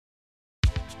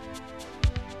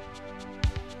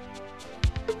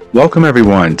Welcome,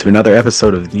 everyone, to another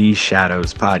episode of The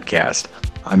Shadows Podcast.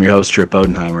 I'm your host, Trip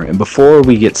Bodenheimer, and before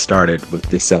we get started with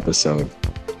this episode,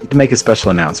 I'd like to make a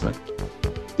special announcement.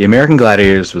 The American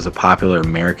Gladiators was a popular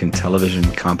American television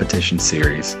competition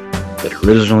series that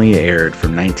originally aired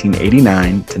from 1989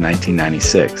 to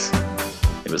 1996.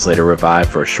 It was later revived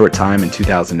for a short time in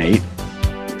 2008.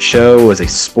 The show was a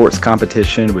sports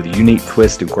competition with a unique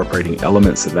twist incorporating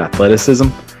elements of athleticism,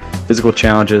 physical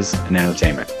challenges, and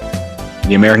entertainment.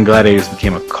 The American Gladiators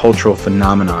became a cultural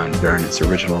phenomenon during its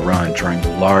original run, drawing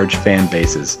large fan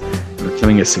bases and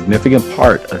becoming a significant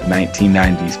part of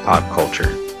 1990s pop culture.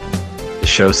 The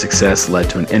show's success led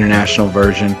to an international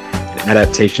version and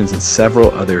adaptations in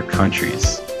several other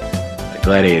countries. The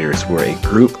Gladiators were a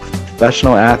group of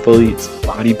professional athletes,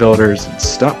 bodybuilders, and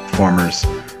stunt performers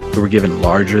who were given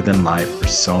larger-than-life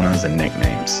personas and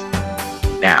nicknames.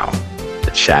 Now,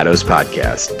 the Shadows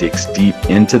Podcast digs deep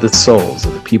into the souls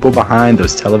of the people behind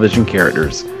those television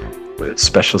characters with a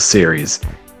special series,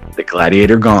 The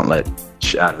Gladiator Gauntlet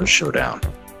Shadow Showdown.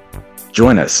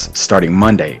 Join us starting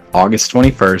Monday, August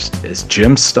 21st, as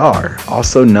Jim Starr,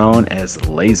 also known as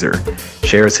Laser,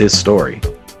 shares his story.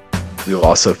 We will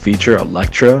also feature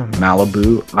Elektra,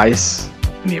 Malibu, Ice,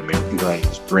 and the American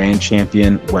Gladiators Grand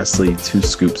Champion Wesley Two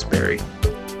Scoopsberry.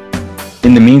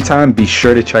 In the meantime, be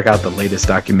sure to check out the latest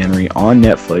documentary on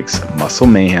Netflix, Muscle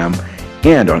Mayhem,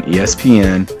 and on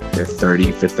ESPN, their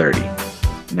 30 for 30.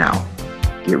 Now,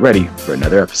 get ready for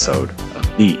another episode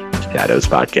of The Shadows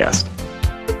Podcast.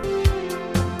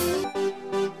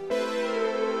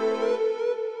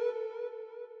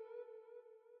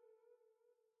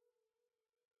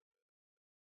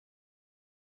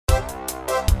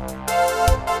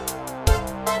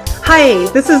 Hi,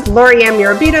 this is Lori Ann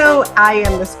Mirabito. I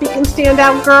am the Speak and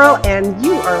Standout Girl, and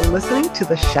you are listening to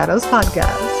the Shadows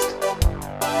Podcast.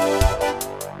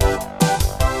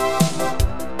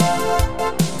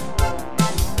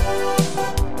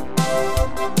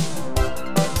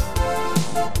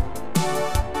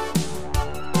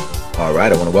 All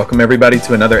right, I want to welcome everybody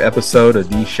to another episode of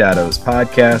The Shadows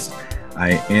Podcast.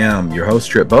 I am your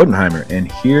host, Trip Bodenheimer, and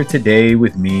here today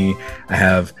with me, I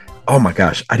have, oh my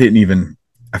gosh,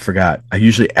 I forgot. I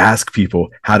usually ask people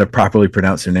how to properly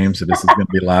pronounce their name, so this is going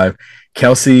to be live.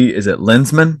 Kelsey, is it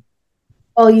Lensman?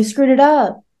 Oh, you screwed it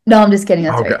up. No, I'm just kidding.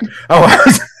 That's right. God.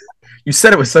 Oh, you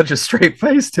said it with such a straight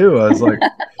face, too. I was like,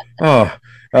 oh.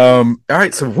 All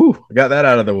right, so I got that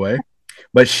out of the way.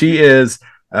 But she is,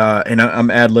 and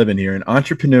I'm ad-libbing here, an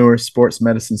entrepreneur, sports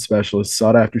medicine specialist,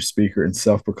 sought-after speaker, and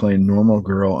self-proclaimed normal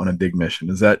girl on a big mission.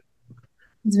 Is that?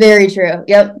 It's very true.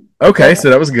 Yep. Okay, so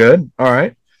that was good. All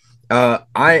right.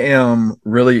 I am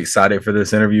really excited for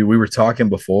this interview. We were talking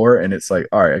before, and it's like,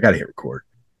 all right, I got to hit record.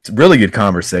 It's a really good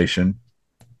conversation.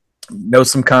 Know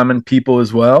some common people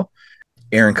as well.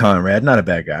 Aaron Conrad, not a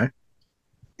bad guy.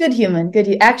 Good human.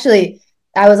 Actually,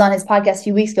 I was on his podcast a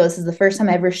few weeks ago. This is the first time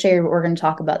I ever shared what we're going to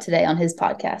talk about today on his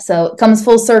podcast. So it comes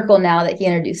full circle now that he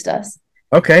introduced us.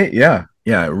 Okay, yeah.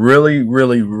 Really,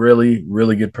 really, really,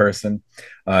 really good person.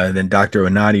 And then Dr.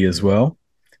 Onati as well.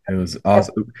 It was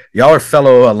awesome. Y'all are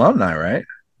fellow alumni, right?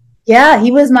 Yeah,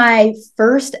 he was my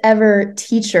first ever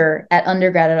teacher at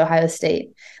undergrad at Ohio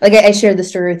State. Like I shared the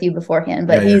story with you beforehand,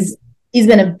 but he's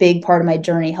been a big part of my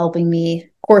journey, helping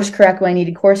me course correct when I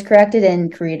needed course corrected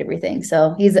and create everything.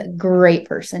 So he's a great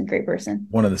person.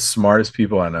 One of the smartest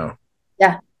people I know.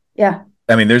 Yeah.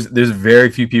 I mean, there's very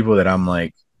few people that I'm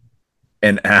like,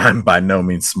 and I'm by no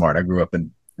means smart. I grew up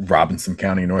in Robinson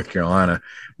County, North Carolina,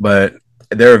 but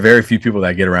there are very few people that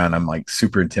I get around. I'm like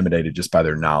super intimidated just by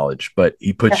their knowledge, but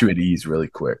he puts you at ease really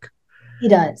quick. He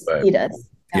does.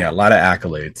 Yeah, a lot of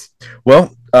accolades.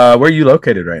 Well, where are you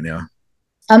located right now?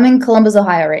 I'm in Columbus,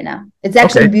 Ohio right now. It's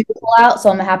actually beautiful out, so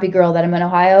I'm a happy girl that I'm in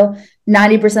Ohio.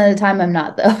 90% of the time I'm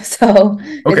not, though. So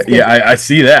okay, yeah, I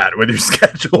see that with your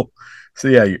schedule. So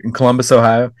yeah, you're in Columbus,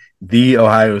 Ohio, the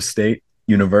Ohio State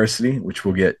University, which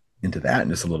we'll get into that in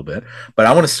just a little bit. But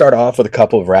I want to start off with a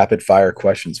couple of rapid fire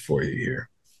questions for you here.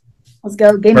 Let's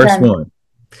go. Game First time. one.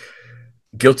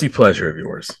 Guilty pleasure of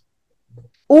yours.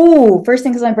 Ooh, first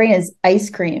thing comes to my brain is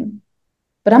ice cream.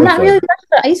 But I'm not really much of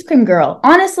an ice cream girl.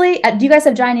 Honestly, do you guys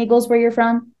have Giant Eagles where you're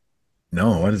from?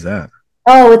 No, what is that?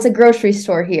 Oh, it's a grocery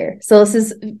store here. So this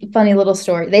is a funny little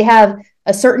story. They have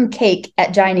a certain cake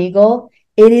at Giant Eagle.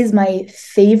 It is my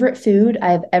favorite food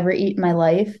I have ever eaten in my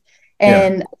life.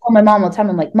 And I told my mom all the time,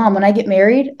 I'm like, Mom, when I get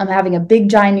married, I'm having a big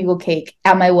Giant Eagle cake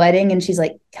at my wedding. And she's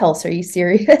like, Kelsey, are you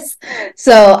serious?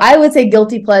 So I would say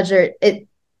guilty pleasure.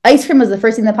 Ice cream was the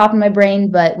first thing that popped in my brain,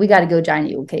 but we got to go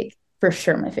Giant Eagle cake. For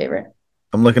sure, my favorite.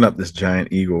 I'm looking up this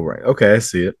Giant Eagle, right? Okay, I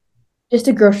see it. just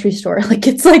a grocery store. Like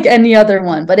it's like any other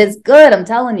one, but it's good. I'm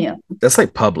telling you. That's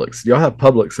like Publix. Y'all have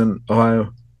Publix in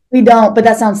Ohio? We don't, but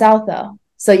that's down south though.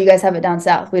 So you guys have it down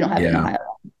south. We don't have it in Yeah. Ohio.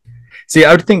 See,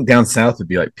 I would think down south would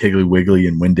be like Piggly Wiggly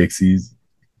and Winn-Dixie's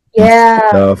Yeah.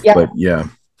 stuff, Yeah. but yeah.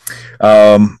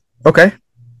 Okay.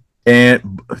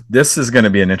 And this is going to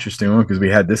be an interesting one because we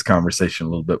had this conversation a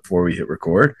little bit before we hit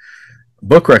record.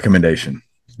 Book recommendation.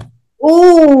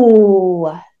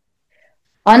 Ooh.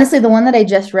 Honestly, the one that I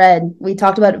just read, we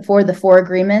talked about it before, The Four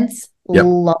Agreements. Yep.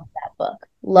 Love that book.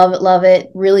 Love it, love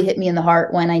it. Really hit me in the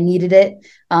heart when I needed it.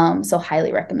 So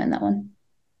highly recommend that one.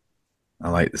 I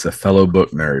like this. A fellow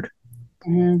book nerd.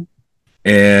 Mm-hmm.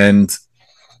 And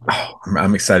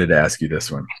I'm excited to ask you this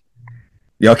one.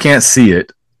 Y'all can't see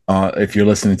it if you're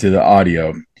listening to the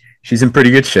audio. She's in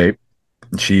pretty good shape.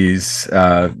 She's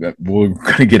we're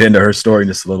going to get into her story in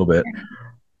just a little bit.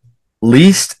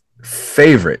 Least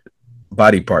favorite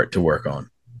body part to work on.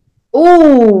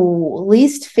 Ooh,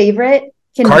 least favorite.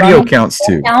 Can cardio counts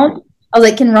too. Count? I was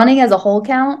like, can running as a whole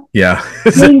count? Yeah.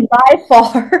 I mean, by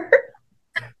far,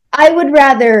 I would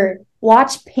rather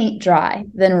watch paint dry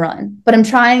than run, but I'm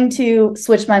trying to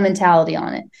switch my mentality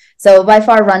on it. So by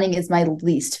far, running is my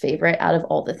least favorite out of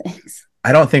all the things.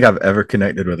 I don't think I've ever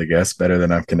connected with a guest better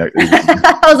than I've connected with you.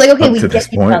 I was like, okay, we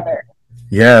get each other.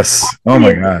 Yes. Oh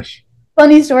my gosh.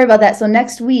 Funny story about that. So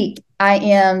next week, I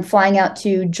am flying out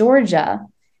to Georgia,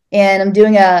 and I'm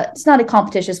doing it's not a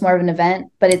competition, it's more of an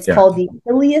event, but it's called the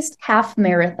Hilliest Half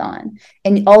Marathon.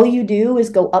 And all you do is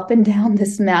go up and down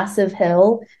this massive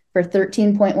hill for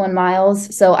 13.1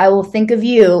 miles. So I will think of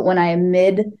you when I am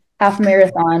mid half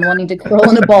marathon wanting to curl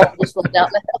in a ball and just look down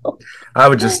the hill. I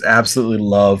would just absolutely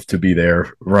love to be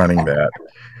there running that.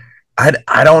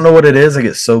 I don't know what it is. I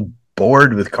get so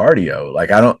bored with cardio. Like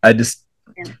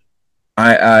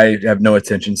I have no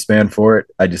attention span for it.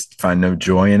 I just find no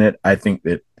joy in it. I think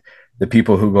that the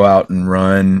people who go out and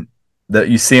run, that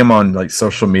you see them on like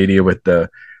social media with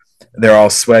they're all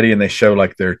sweaty and they show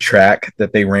like their track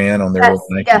that they ran on their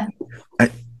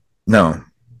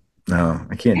No,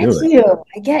 I can't do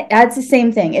it. That's the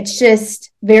same thing. It's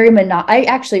just very I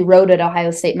actually rode at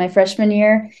Ohio State my freshman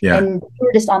year, and we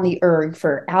were just on the erg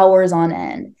for hours on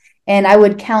end. And I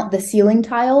would count the ceiling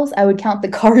tiles. I would count the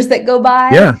cars that go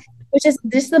by. Yeah. Which is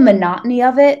just the monotony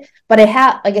of it. But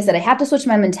like I said, I have to switch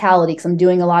my mentality because I'm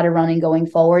doing a lot of running going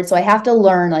forward. So I have to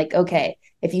learn, like, okay,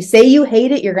 if you say you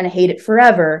hate it, you're going to hate it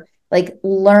forever. Like,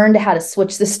 learn how to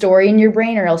switch the story in your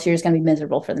brain, or else you're just going to be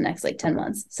miserable for the next 10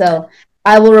 months. So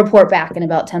I will report back in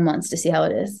about 10 months to see how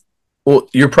it is. Well,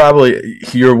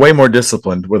 you're way more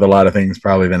disciplined with a lot of things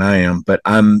probably than I am, but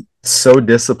I'm so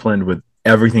disciplined with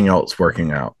everything else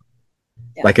working out.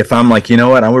 Yeah. Like if I'm like, you know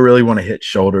what, I would really want to hit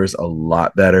shoulders a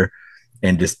lot better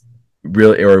and just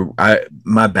really,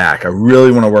 my back, I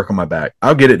really want to work on my back.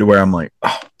 I'll get it to where I'm like,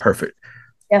 oh, perfect.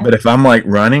 Yeah. But if I'm like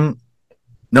running,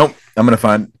 nope, I'm going to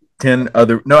find 10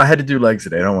 other, no, I had to do legs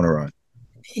today. I don't want to run.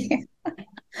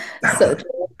 So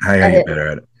true. I gotta get better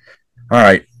at it. All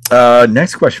right.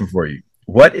 Next question for you.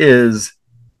 What is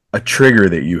a trigger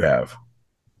that you have?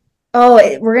 Oh,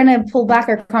 we're gonna pull back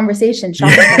our conversation.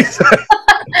 Shopping carts.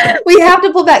 We have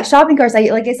to pull back shopping carts.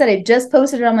 Like I said, I just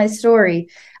posted it on my story.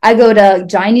 I go to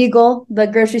Giant Eagle, the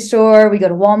grocery store. We go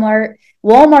to Walmart.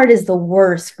 Walmart is the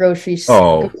worst grocery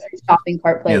shopping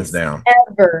cart place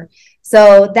ever.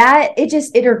 So that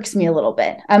it irks me a little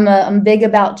bit. I'm big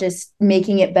about just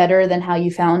making it better than how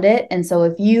you found it. And so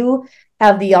if you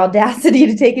have the audacity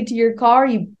to take it to your car,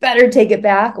 you better take it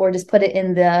back or just put it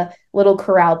in the little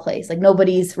corral place. Like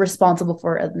nobody's responsible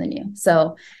for it other than you.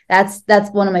 So that's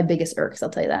one of my biggest irks. I'll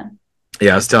tell you that.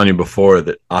 Yeah, I was telling you before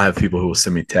that I have people who will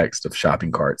send me text of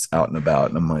shopping carts out and about,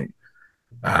 and I'm like,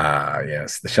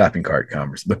 yes, the shopping cart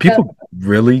conversation. But people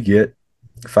really get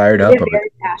fired up. They're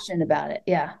very passionate about it.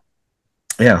 Yeah.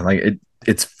 Yeah, like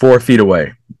it's 4 feet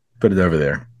away. Put it over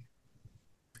there.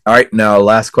 All right, now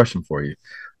last question for you.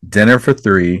 Dinner for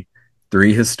three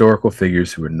historical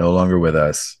figures who are no longer with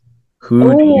us.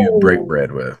 Who do you break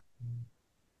bread with?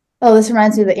 Oh, this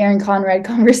reminds me of the Aaron Conrad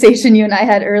conversation you and I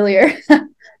had earlier.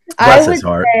 Bless his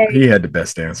heart. He had the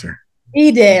best answer.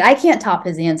 He did. I can't top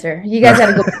his answer. You guys got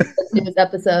to go listen to this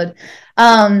episode.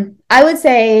 I would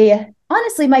say,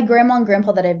 honestly, my grandma and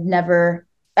grandpa that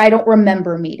I don't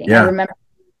remember meeting. Yeah. I remember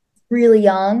really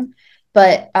young,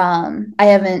 but I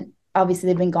haven't, obviously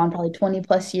they've been gone probably 20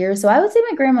 plus years. So I would say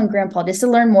my grandma and grandpa, just to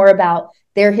learn more about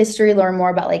their history, learn more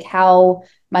about like how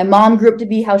my mom grew up to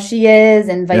be how she is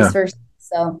and vice versa.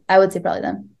 So I would say probably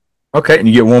them. Okay. And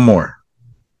you get one more.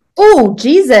 Oh,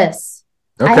 Jesus.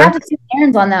 Okay. I have to take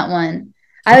Aaron's on that one.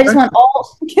 I just want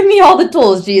give me all the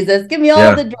tools, Jesus. Give me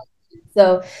all the drugs.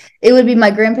 So it would be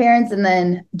my grandparents and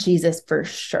then Jesus for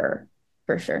sure.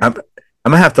 For sure. I'm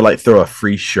gonna have to like throw a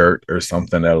free shirt or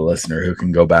something at a listener who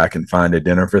can go back and find a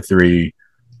dinner for three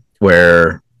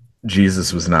where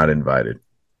Jesus was not invited.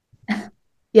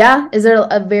 Yeah. Is there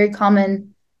a very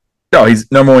common? No,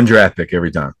 he's number one draft pick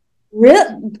every time.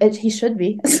 Real? He should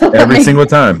be. So Every single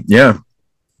time. Yeah.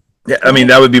 Yeah. I mean,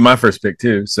 that would be my first pick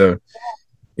too. So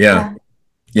yeah. I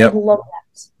Yep. love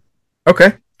that.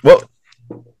 Okay. Well,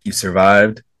 you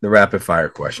survived the rapid fire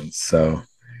questions. So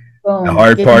the Boom.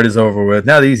 hard part is over with.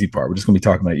 Now the easy part. We're just gonna be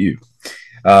talking about you.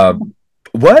 Uh,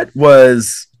 what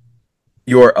was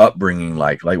your upbringing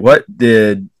like? Like where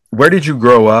did you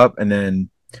grow up? And then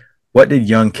what did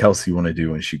young Kelsey want to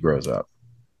do when she grows up?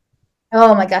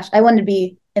 Oh my gosh. I wanted to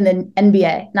be in the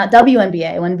NBA, not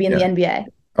WNBA. I wanted to be in the NBA.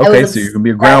 Okay, so you're gonna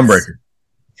be a groundbreaker.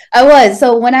 I was.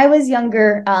 So when I was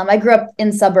younger, I grew up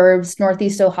in suburbs,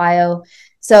 Northeast Ohio.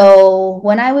 So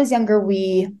when I was younger,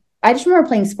 I just remember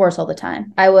playing sports all the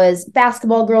time. I was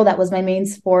basketball girl. That was my main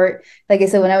sport. Like I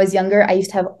said, when I was younger, I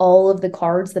used to have all of the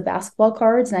cards, the basketball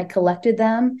cards, and I collected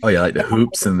them. Oh yeah, like the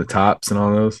hoops and the tops and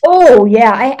all those. Oh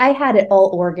yeah, I had it all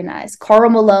organized. Karl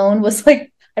Malone was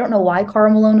like, I don't know why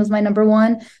Karl Malone was my number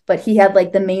one, but he had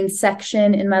like the main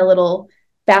section in my little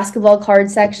basketball card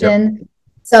section. Yep.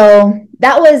 So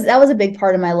that was a big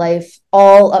part of my life,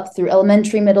 all up through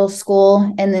elementary, middle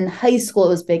school, and then high school. It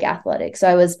was big athletics. So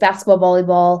I was basketball,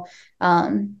 volleyball.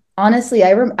 Honestly,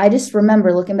 I just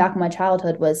remember looking back on my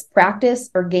childhood was practice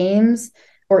or games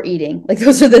or eating. Like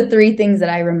those are the three things that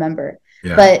I remember.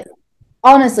 Yeah. But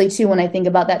honestly, too, when I think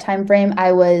about that time frame,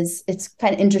 it's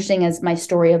kind of interesting as my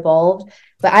story evolved,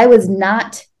 but I was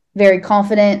not very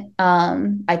confident.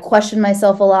 I questioned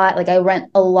myself a lot. Like I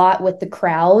went a lot with the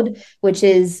crowd, which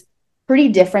is pretty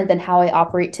different than how I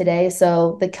operate today.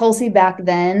 So the Kelsey back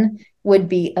then would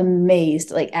be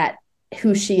amazed like at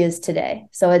who she is today.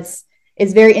 So it's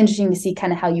very interesting to see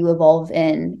kind of how you evolve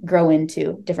and grow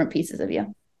into different pieces of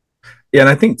you. Yeah. And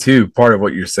I think too, part of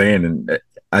what you're saying, and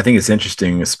I think it's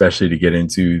interesting, especially to get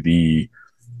into the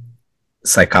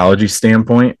psychology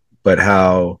standpoint, but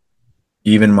how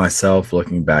even myself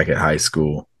looking back at high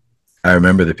school, I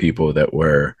remember the people that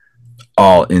were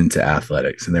all into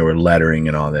athletics and they were lettering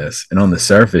and all this. And on the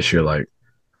surface, you're like,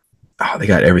 oh, they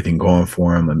got everything going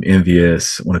for them. I'm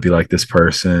envious. I want to be like this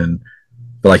person.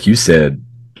 But like you said,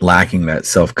 lacking that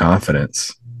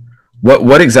self-confidence.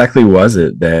 What exactly was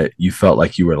it that you felt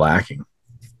like you were lacking?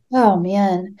 Oh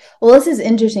man. Well, this is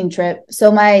interesting, Trip.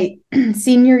 So my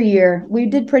senior year, we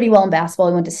did pretty well in basketball.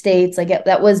 We went to states. Like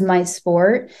that was my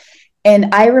sport.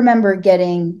 And I remember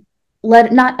getting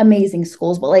not amazing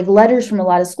schools, but like letters from a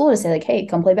lot of schools to say like, hey,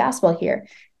 come play basketball here.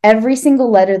 Every single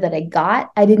letter that I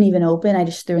got, I didn't even open. I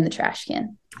just threw in the trash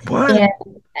can. What? And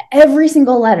every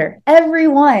single letter, every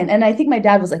one. And I think my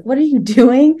dad was like, what are you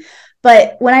doing?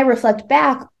 But when I reflect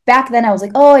back then I was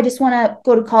like, oh, I just want to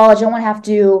go to college. I don't want to have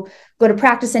to go to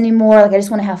practice anymore. Like, I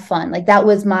just want to have fun. Like that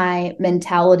was my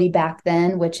mentality back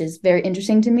then, which is very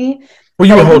interesting to me. Well,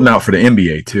 you were holding out for the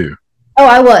NBA too. Oh,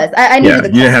 I was. I needed the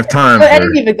you didn't have time. I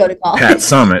didn't even go to college. Pat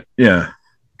Summit. Yeah.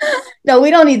 No,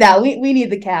 we don't need that. We need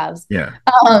the Cavs. Yeah.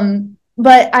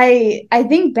 But I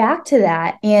think back to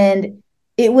that, and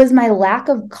it was my lack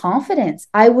of confidence.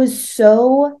 I was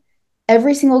so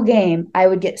every single game, I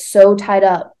would get so tied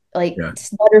up, like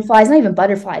butterflies, not even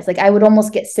butterflies. Like I would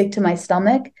almost get sick to my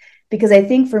stomach because I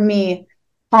think for me,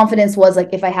 confidence was like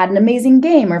if I had an amazing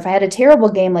game or if I had a terrible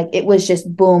game, like it was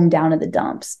just boom down in the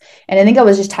dumps. And I think I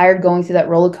was just tired going through that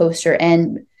roller coaster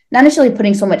and not necessarily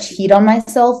putting so much heat on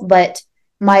myself, but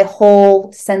my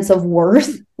whole sense of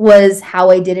worth was how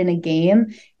I did in a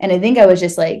game. And I think I was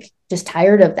just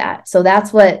tired of that. So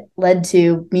that's what led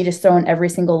to me just throwing every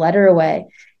single letter away.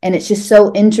 And it's just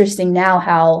so interesting now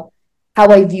how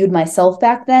I viewed myself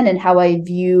back then and how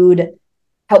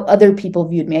other people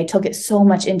viewed me. I took it so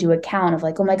much into account of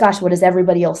like, oh my gosh, what does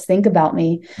everybody else think about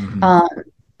me? Mm-hmm.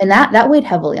 And that weighed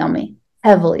heavily on me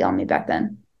back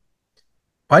then.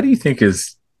 Why do you think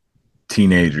as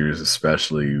teenagers,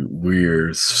 especially,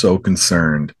 we're so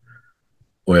concerned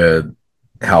with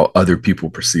how other people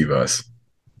perceive us?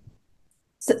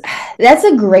 So, that's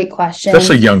a great question.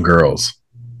 Especially young girls.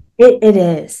 It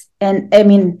is. And I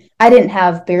mean, I didn't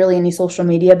have barely any social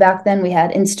media back then. We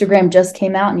had Instagram just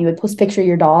came out and you would post a picture of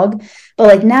your dog. But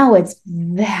like now it's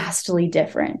vastly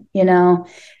different, you know?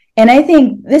 And I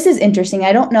think this is interesting.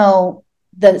 I don't know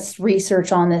the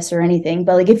research on this or anything,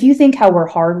 but like if you think how we're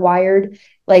hardwired,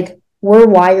 like we're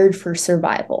wired for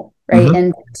survival, right? Mm-hmm.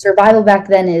 And survival back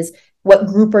then is what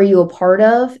group are you a part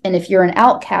of? And if you're an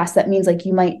outcast, that means like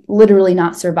you might literally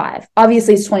not survive.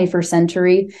 Obviously, it's 21st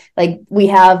century. Like we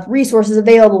have resources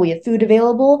available, we have food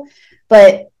available.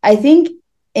 But I think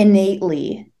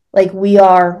innately, like we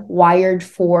are wired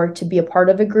to be a part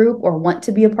of a group or want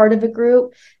to be a part of a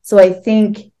group. So I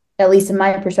think, at least in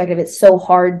my perspective, it's so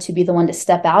hard to be the one to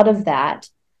step out of that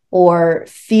or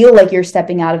feel like you're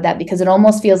stepping out of that, because it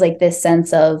almost feels like this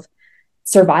sense of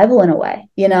survival in a way,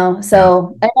 you know?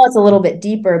 So I know it's a little bit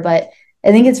deeper, but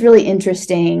I think it's really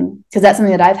interesting because that's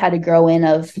something that I've had to grow in,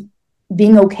 of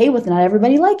being okay with not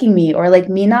everybody liking me, or like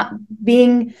me not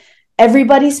being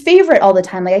everybody's favorite all the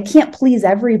time. Like I can't please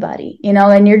everybody, you know,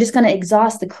 and you're just going to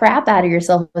exhaust the crap out of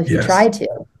yourself if you try to.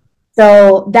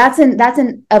 So that's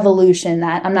an evolution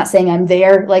that I'm not saying I'm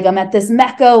there, like I'm at this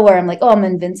mecca where I'm like, oh, I'm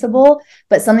invincible,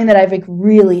 but something that I've like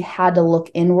really had to look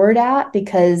inward at,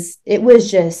 because it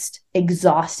was just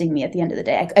exhausting me at the end of the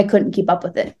day. I couldn't keep up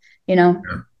with it, you know?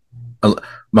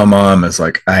 My mom is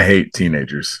like, I hate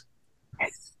teenagers.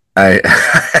 I,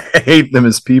 I hate them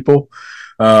as people.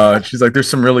 She's like, there's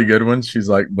some really good ones. She's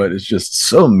like, but it's just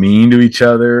so mean to each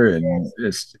other. And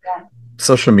it's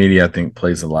social media, I think,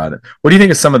 plays a lot. What do you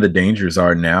think of some of the dangers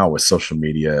are now with social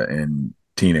media and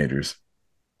teenagers?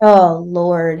 Oh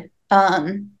Lord.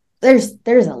 There's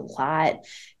a lot.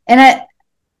 And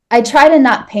I try to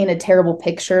not paint a terrible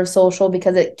picture of social,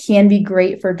 because it can be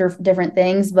great for different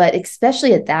things, but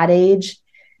especially at that age.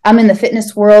 I'm in the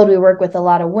fitness world. We work with a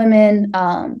lot of women.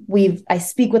 I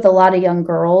speak with a lot of young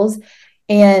girls,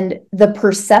 and the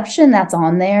perception that's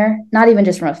on there, not even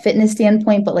just from a fitness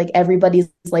standpoint, but like everybody's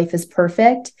life is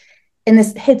perfect. And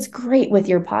this hits great with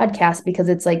your podcast, because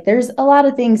it's like there's a lot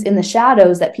of things in the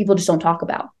shadows that people just don't talk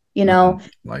about. You know,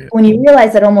 when you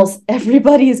realize that almost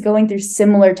everybody is going through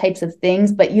similar types of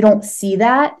things, but you don't see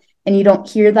that and you don't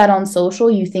hear that on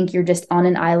social, you think you're just on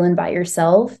an island by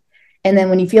yourself. And then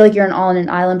when you feel like you're on an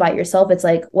island by yourself, it's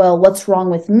like, well, what's wrong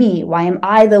with me? Why am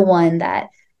I the one that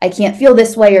I can't feel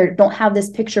this way or don't have this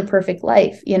picture perfect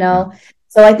life, you know?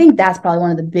 So I think that's probably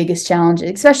one of the biggest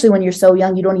challenges, especially when you're so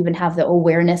young. You don't even have the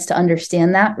awareness to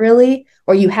understand that, really,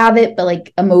 or you have it, but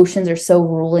like emotions are so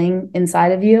ruling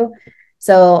inside of you.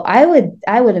 So I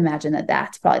would imagine that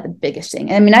that's probably the biggest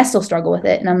thing. I mean, I still struggle with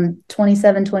it, and I'm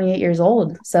 27, 28 years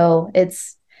old. So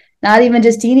it's not even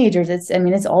just teenagers. It's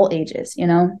all ages, you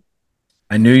know?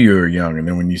 I knew you were young. And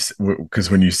then when you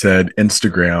said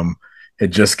Instagram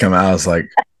had just come out, I was like,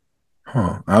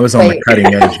 I was on the cutting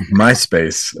edge of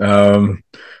MySpace.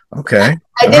 Okay.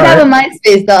 I did have a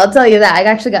MySpace, though. I'll tell you that. I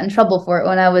actually got in trouble for it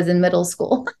when I was in middle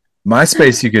school.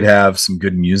 MySpace, you could have some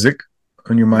good music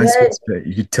on your MySpace page.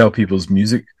 You could tell people's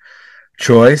music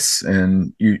choice,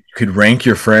 and you could rank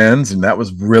your friends, and that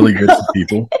was really good for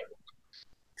people.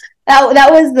 That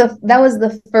was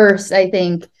the first, I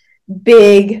think,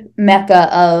 big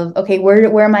mecca of, okay,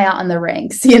 where am I at on the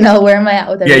ranks? You know, where am I at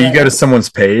with everybody? Yeah, you go to someone's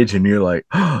page and you're like,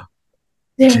 oh,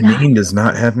 Janine does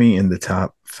not have me in the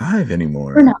top 5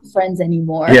 anymore. We're not friends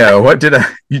anymore. Yeah,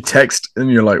 you text and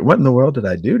you're like, what in the world did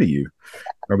I do to you?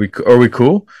 Are we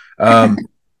cool?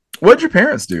 What did your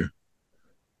parents do?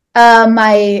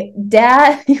 My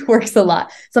dad, he works a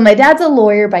lot. So my dad's a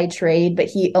lawyer by trade, but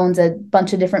he owns a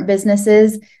bunch of different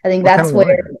businesses. I think that's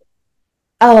where.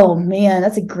 Oh man,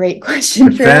 that's a great question.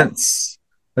 Defense.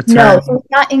 No, so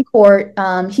he's not in court.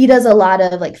 He does a lot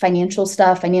of like financial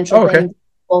stuff, financial things.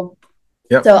 Well,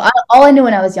 so all I knew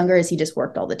when I was younger is he just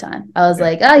worked all the time. I was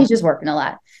like, he's just working a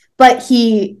lot. But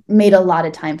he made a lot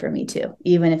of time for me too,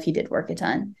 even if he did work a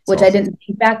ton, which awesome. I didn't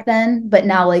think back then. But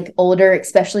now, like older,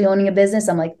 especially owning a business,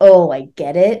 I'm like, oh, I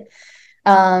get it.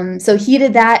 So he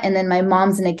did that. And then my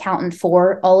mom's an accountant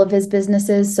for all of his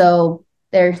businesses. So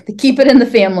they keep it in the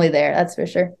family there. That's for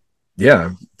sure.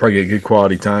 Yeah. Probably get good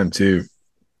quality time too,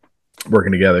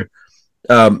 working together.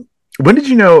 When did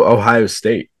you know Ohio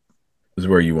State was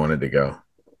where you wanted to go?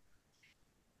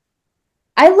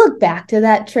 I look back to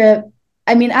that trip.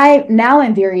 I mean,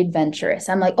 I'm very adventurous.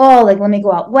 I'm like, oh, like, let me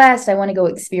go out west. I want to go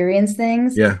experience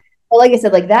things. Yeah. But like I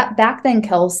said, like that back then,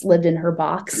 Kelsey lived in her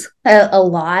box a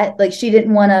lot. Like she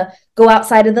didn't want to go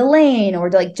outside of the lane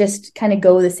or like just kind of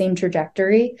go the same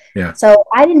trajectory. Yeah. So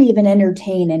I didn't even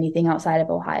entertain anything outside of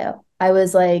Ohio. I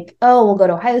was like, oh, we'll go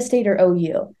to Ohio State or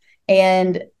OU.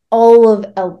 And a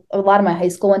lot of my high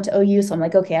school went to OU. So I'm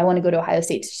like, okay, I want to go to Ohio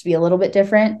State to just be a little bit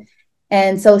different.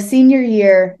 And so senior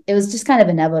year, it was just kind of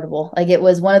inevitable. Like it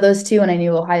was one of those two, and I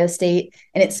knew Ohio State.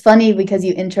 And it's funny because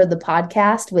you introed the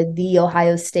podcast with the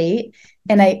Ohio State,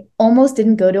 and I almost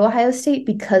didn't go to Ohio State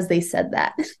because they said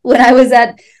that when I was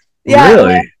at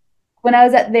when I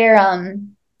was at their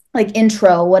like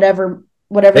intro, whatever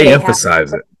they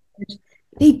emphasize it.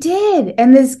 They did.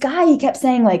 And this guy, he kept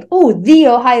saying like, oh, the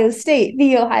Ohio State.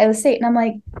 And I'm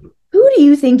like, who do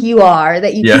you think you are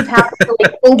that you keep having to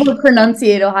like over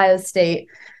pronunciate Ohio State?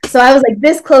 So I was like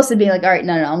this close to being like, all right,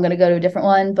 no, I'm going to go to a different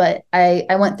one. But I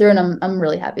went through and I'm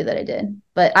really happy that I did.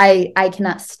 But I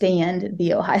cannot stand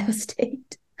the Ohio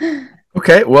State.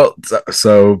 Okay, well,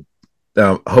 so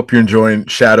hope you're enjoying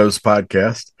Shadows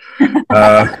podcast.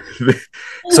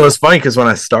 So it's funny because when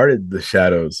I started the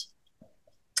Shadows,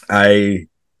 I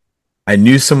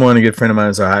knew someone, a good friend of mine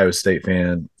was an Ohio State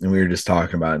fan, and we were just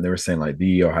talking about it, and they were saying like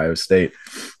the Ohio State.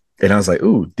 And I was like,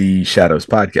 ooh, the Shadows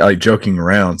podcast, like joking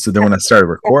around. So then when I started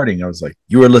recording, I was like,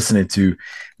 you were listening to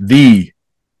the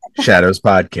Shadows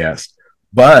podcast.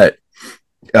 But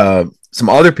some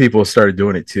other people started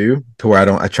doing it too, to where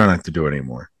I try not to do it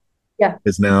anymore. Yeah.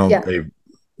 Because now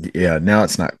now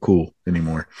it's not cool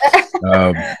anymore.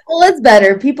 Well, it's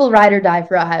better. People ride or die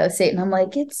for Ohio State. And I'm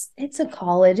like, it's a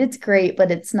college. It's great,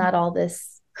 but it's not all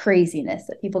this craziness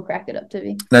that people crack it up to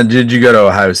be. Now, did you go to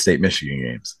Ohio State, Michigan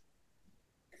games?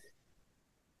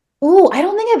 Oh, I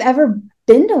don't think I've ever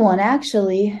been to one,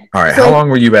 actually. All right. So, how long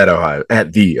were you at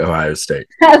the Ohio State?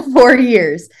 4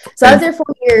 years. So I was there 4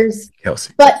 years.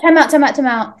 Kelsey. But time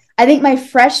out. I think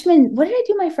what did I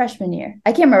do my freshman year?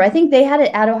 I can't remember. I think they had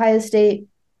it at Ohio State,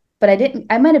 but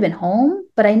I might have been home,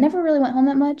 but I never really went home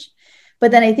that much. But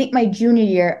then I think my junior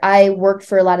year, I worked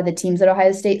for a lot of the teams at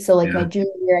Ohio State. So my junior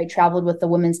year, I traveled with the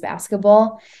women's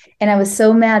basketball. And I was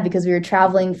so mad because we were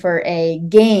traveling for a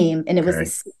game and it was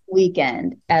this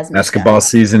weekend as basketball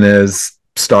season is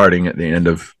starting at the end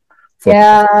of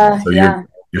football. So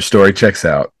your story checks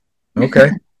out. Okay.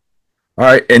 All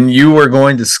right. And you were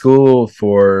going to school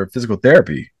for physical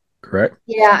therapy, correct?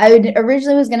 Yeah, I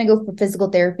originally was going to go for physical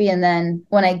therapy. And then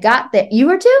when I got there, you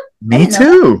were too? Me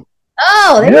too.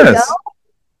 Oh, there you go.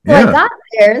 So I got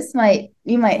there.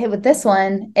 You might hit with this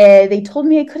one. They told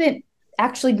me I couldn't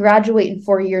actually graduate in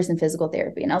 4 years in physical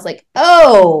therapy. And I was like,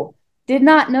 oh, did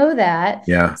not know that.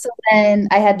 Yeah. So then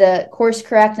I had to course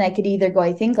correct and I could either go,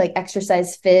 I think like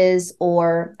exercise phys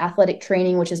or athletic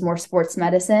training, which is more sports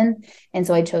medicine. And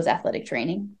so I chose athletic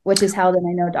training, which is how then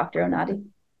I know Dr. Onati.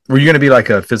 Were you going to be like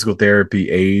a physical therapy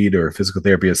aide or a physical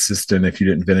therapy assistant if you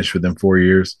didn't finish within 4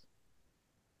 years?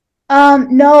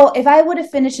 No, if I would have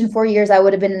finished in 4 years, I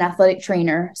would have been an athletic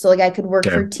trainer. So I could work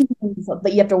for teams,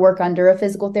 but you have to work under a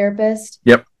physical therapist.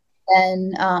 Yep.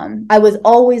 And I was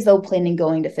always though planning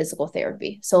going to physical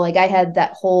therapy. So I had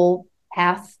that whole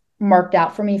path marked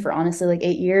out for me for honestly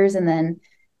 8 years. And then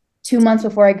 2 months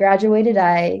before I graduated,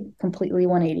 I completely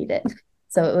 180'd it.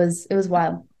 So it was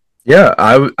wild. Yeah,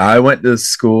 I went to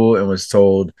school and was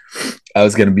told I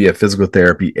was going to be a physical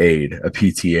therapy aide, a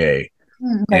PTA.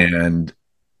 And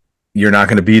you're not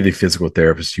going to be the physical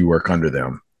therapist. You work under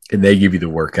them and they give you the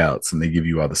workouts and they give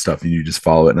you all the stuff and you just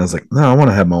follow it. And I was like, no, I want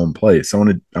to have my own place. I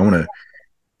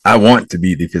want to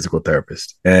be the physical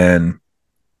therapist. And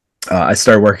I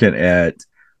started working at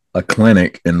a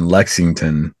clinic in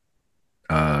Lexington.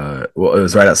 It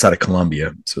was right outside of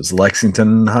Columbia. So it was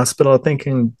Lexington Hospital, I think,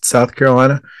 in South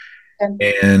Carolina.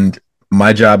 And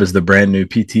my job as the brand new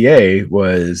PTA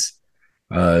was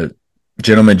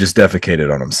gentleman just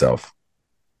defecated on himself.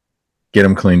 Get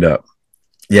him cleaned up.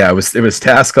 Yeah, it was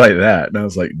tasks like that. And I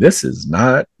was like, this is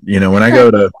not, when I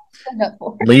go to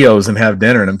Leo's and have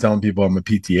dinner and I'm telling people I'm a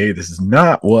PTA, this is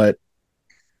not what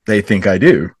they think I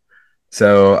do.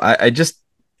 So it just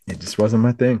wasn't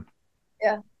my thing.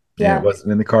 Yeah. It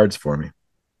wasn't in the cards for me.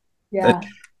 Yeah.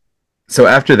 So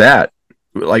after that,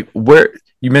 where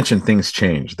you mentioned things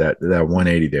changed, that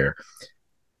 180 there.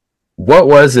 What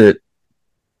was it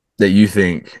that you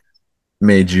think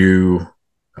made you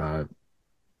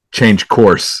change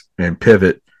course and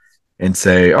pivot and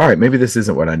say, all right, maybe this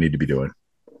isn't what I need to be doing?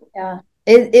 Yeah.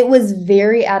 It was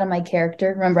very out of my character.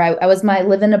 Remember, I was my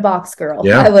live in a box girl.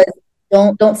 Yeah. I was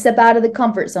don't step out of the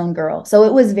comfort zone girl. So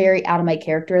it was very out of my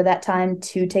character at that time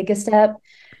to take a step.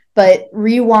 But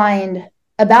rewind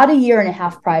about a year and a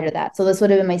half prior to that. So this would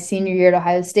have been my senior year at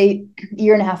Ohio State,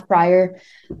 year and a half prior.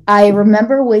 I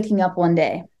remember waking up one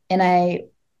day and I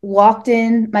walked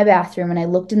in my bathroom and I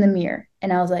looked in the mirror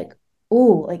and I was like,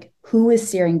 ooh, who is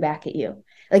staring back at you?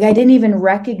 I didn't even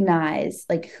recognize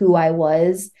who I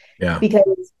was. Yeah.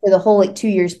 Because for the whole 2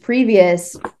 years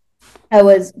previous, I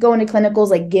was going to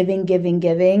clinicals,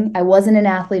 giving. I wasn't an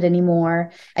athlete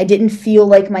anymore. I didn't feel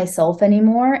like myself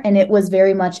anymore. And it was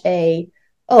very much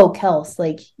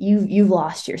Kels, you've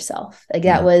lost yourself.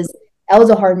 That was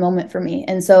a hard moment for me.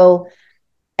 And so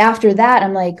after that,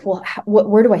 I'm like, well,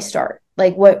 where do I start?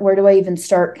 Where do I even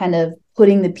start kind of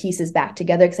putting the pieces back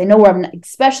together? Because I know where I'm not,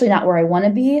 especially not where I want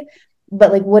to be,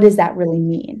 but what does that really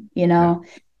mean? Yeah.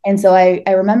 And so I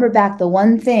remember back the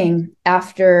one thing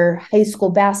after high school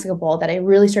basketball that I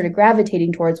really started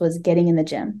gravitating towards was getting in the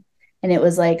gym. And it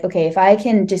was okay, if I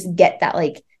can just get that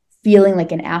feeling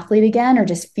like an athlete again, or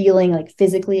just feeling like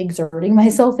physically exerting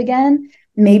myself again,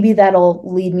 maybe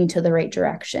that'll lead me to the right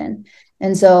direction.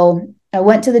 And so I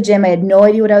went to the gym. I had no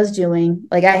idea what I was doing.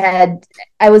 Like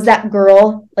I was that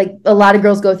girl, like a lot of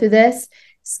girls go through this,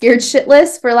 scared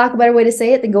shitless, for lack of a better way to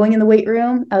say it, than going in the weight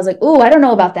room. I was like, oh, I don't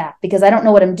know about that because I don't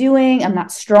know what I'm doing. I'm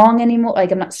not strong anymore.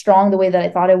 Like I'm not strong the way that I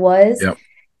thought I was. Yep.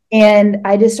 And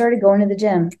I just started going to the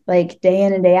gym like day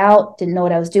in and day out, didn't know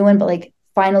what I was doing, but like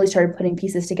finally started putting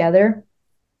pieces together.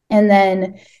 And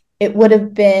then it would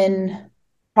have been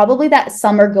probably that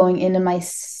summer going into my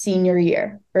senior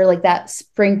year, or like that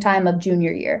springtime of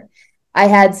junior year. I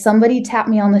had somebody tap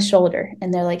me on the shoulder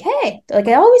and they're like, hey, like,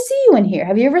 I always see you in here.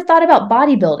 Have you ever thought about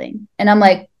bodybuilding? And I'm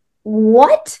like,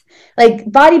 what? Like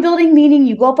bodybuilding, meaning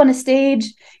you go up on a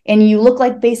stage and you look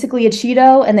like basically a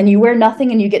Cheeto and then you wear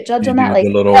nothing and you get judged You on do that? Like,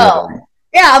 the little, no.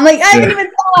 Yeah, I'm like, I haven't yeah.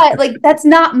 even thought, like, that's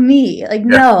not me. Like,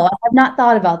 no, I have not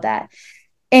thought about that.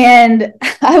 And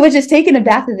I was just taken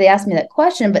aback that they asked me that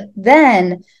question. But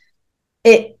then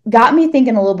it got me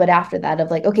thinking a little bit after that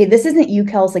of like, okay, this isn't you,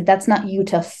 Kels. Like, that's not you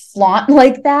to flaunt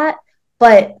like that.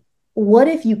 But what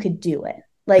if you could do it?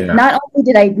 Like, Yeah. not only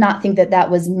did I not think that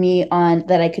that was me on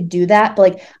that I could do that, but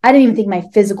like, I didn't even think my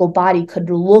physical body could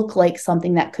look like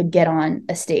something that could get on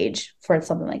a stage for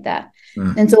something like that.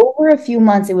 Mm. And so over a few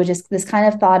months, it was just this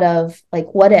kind of thought of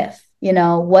like, what if,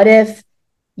 what if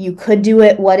you could do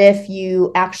it? What if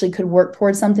you actually could work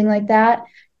towards something like that?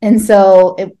 And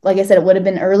so, like I said, it would have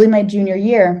been early my junior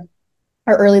year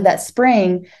or early that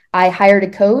spring. I hired a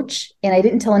coach and I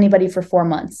didn't tell anybody for 4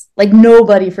 months, like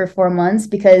nobody for 4 months,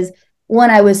 because one,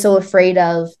 I was so afraid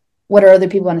of what are other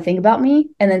people going to think about me?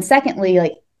 And then secondly,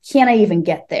 like, can I even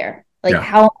get there? Like,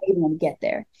 how am I even going to get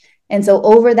there? And so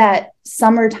over that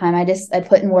summertime, I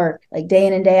put in work like day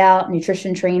in and day out,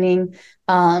 nutrition training,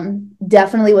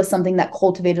 definitely was something that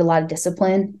cultivated a lot of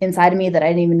discipline inside of me that I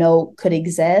didn't even know could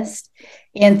exist.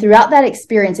 And throughout that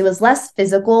experience, it was less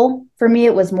physical for me.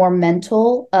 It was more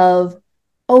mental of,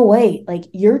 oh, wait, like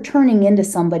you're turning into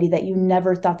somebody that you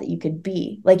never thought that you could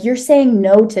be. Like you're saying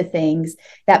no to things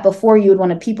that before you would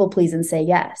want to people please and say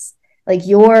yes. Like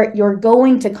you're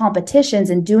going to competitions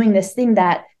and doing this thing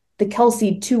that the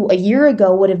Kelsey a year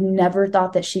ago would have never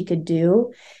thought that she could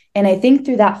do. And I think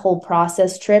through that whole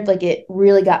process Trip, like it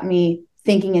really got me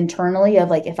thinking internally of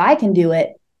like, if I can do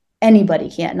it, anybody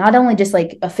can. Not only just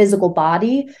like a physical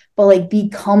body, but like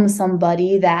become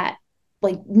somebody that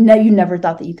like no, you never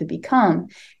thought that you could become.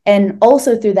 And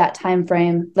also through that time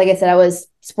frame, like I said, I was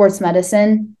sports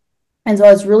medicine. And so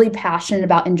I was really passionate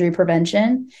about injury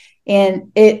prevention.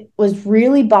 And it was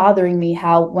really bothering me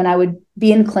how when I would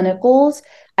be in clinicals,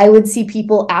 I would see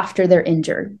people after they're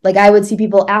injured. Like I would see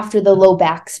people after the low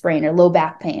back sprain or low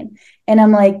back pain. And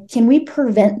I'm like, can we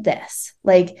prevent this?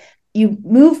 Like you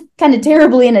move kind of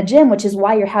terribly in a gym, which is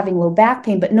why you're having low back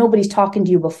pain, but nobody's talking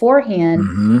to you beforehand.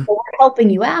 Mm-hmm. Or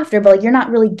helping you after, but like you're not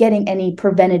really getting any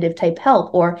preventative type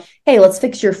help or, hey, let's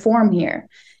fix your form here.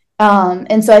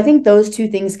 And so I think those two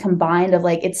things combined of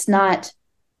like, it's not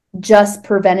just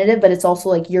preventative, but it's also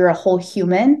like you're a whole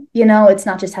human, it's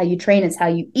not just how you train, it's how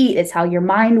you eat, it's how your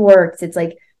mind works, it's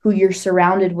like who you're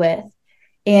surrounded with.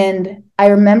 And I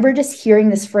remember just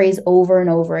hearing this phrase over and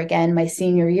over again my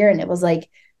senior year, and it was like,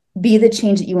 be the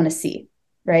change that you want to see,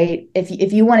 right?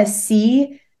 If you want to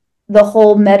see the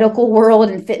whole medical world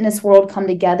and fitness world come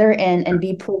together and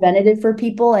be preventative for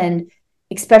people, and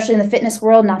especially in the fitness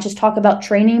world, not just talk about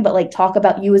training, but like talk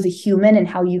about you as a human and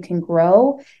how you can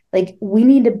grow. Like we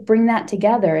need to bring that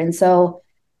together. And so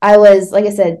I was, like I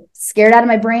said, scared out of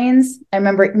my brains. I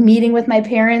remember meeting with my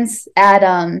parents at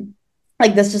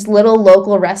like this just little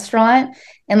local restaurant.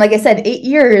 And like I said, 8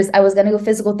 years, I was going to go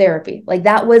physical therapy. Like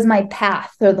that was my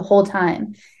path through the whole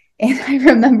time. And I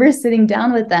remember sitting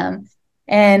down with them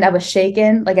and I was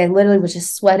shaken. Like I literally was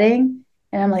just sweating.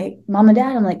 And I'm like, Mom and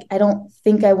Dad, I'm like, I don't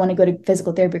think I want to go to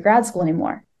physical therapy grad school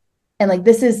anymore. And like,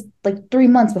 this is like 3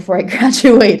 months before I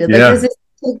graduated. Like this is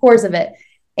the course of it.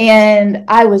 And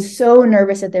I was so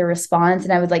nervous at their response.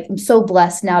 And I was like, I'm so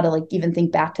blessed now to like even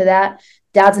think back to that.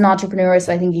 Dad's an entrepreneur,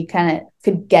 so I think he kind of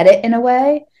could get it in a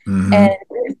way. Mm-hmm. And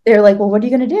they're like, well, what are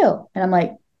you going to do? And I'm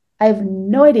like, I have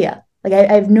no idea. Like,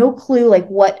 I have no clue, like,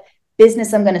 what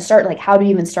business I'm going to start, like, how to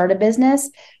even start a business.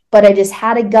 But I just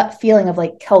had a gut feeling of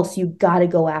like, Kelsey, you got to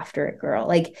go after it, girl.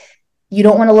 Like, you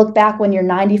don't want to look back when you're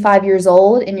 95 years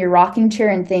old in your rocking chair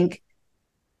and think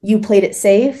you played it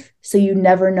safe. So you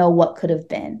never know what could have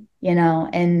been,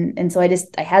 And so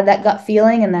I had that gut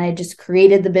feeling. And then I just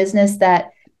created the business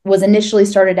that was initially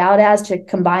started out as to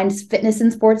combine fitness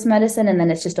and sports medicine. And then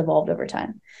it's just evolved over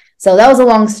time. So that was a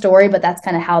long story, but that's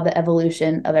kind of how the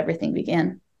evolution of everything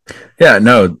began. Yeah,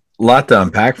 no, lot to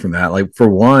unpack from that. Like, for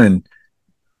one,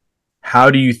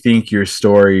 how do you think your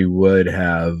story would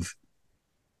have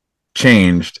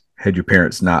changed had your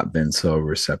parents not been so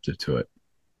receptive to it?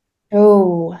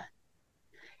 Oh,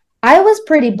 I was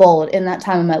pretty bold in that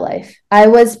time of my life. I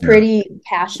was Yeah. pretty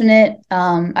passionate.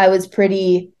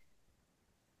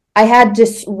 I had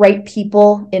just right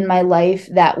people in my life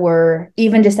that were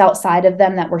even just outside of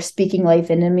them that were speaking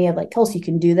life into me of like, Kelsey, you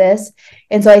can do this.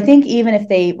 And so I think even if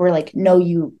they were like, no,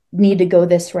 you need to go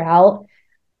this route,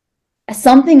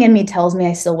 something in me tells me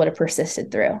I still would have persisted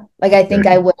through. Like, I think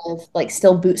I would have like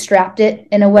still bootstrapped it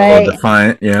in a A little way.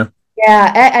 defiant, yeah.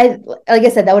 Yeah, like I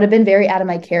said, that would have been very out of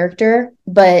my character,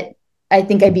 but I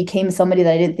think I became somebody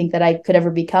that I didn't think that I could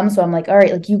ever become. So I'm like, all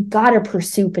right, like you got to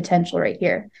pursue potential right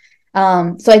here.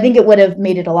 So I think it would have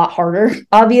made it a lot harder,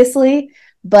 obviously,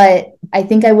 but I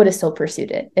think I would have still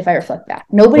pursued it if I reflect back.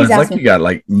 Well, Nobody's it's asked like me. you got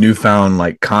like newfound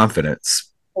like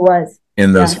confidence It was,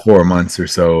 in those yeah, 4 months or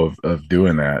so of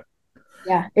doing that.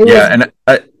 yeah, it Yeah, was,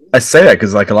 and I say that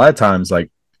because like a lot of times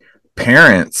like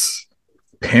parents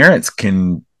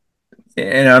can,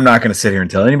 and I'm not going to sit here and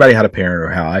tell anybody how to parent or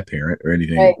how I parent or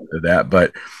anything right. of that,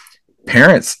 but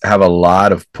parents have a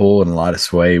lot of pull and a lot of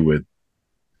sway with,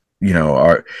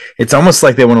 our, it's almost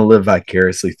like they want to live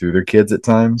vicariously through their kids at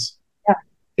times. Yeah.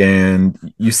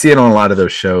 And you see it on a lot of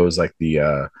those shows like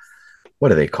the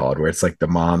what are they called, where it's like the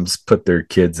moms put their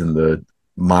kids in the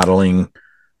modeling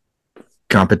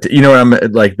competition, what I'm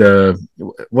like, the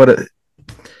what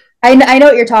I know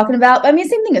what you're talking about. I mean,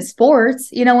 same thing as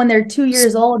sports, when they're 2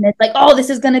 years old and it's like, oh,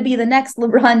 this is going to be the next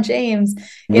LeBron James,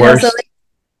 so worst. like,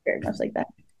 very much like that.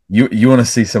 You want to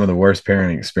see some of the worst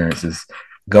parenting experiences?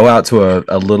 Go out to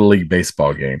a little league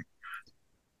baseball game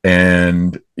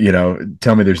and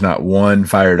tell me there's not one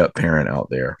fired up parent out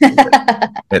there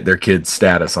at their kid's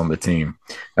status on the team.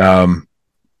 um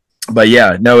but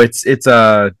yeah, no, it's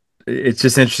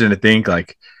just interesting to think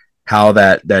like how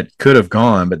that could have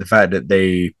gone, but the fact that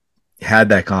they had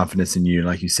that confidence in you, and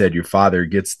like you said, your father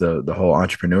gets the whole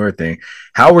entrepreneur thing.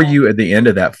 How were you at the end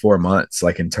of that 4 months,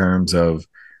 like in terms of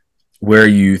where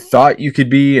you thought you could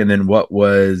be, and then what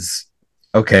was,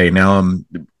 okay, now I'm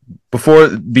before,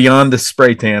 beyond the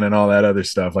spray tan and all that other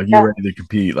stuff, like you're Yeah. ready to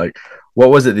compete, like what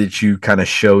was it that you kind of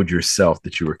showed yourself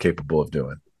that you were capable of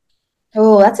doing?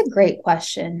 Oh, that's a great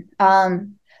question.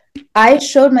 I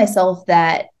showed myself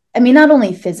that, I mean, not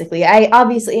only physically, I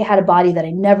obviously had a body that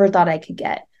I never thought I could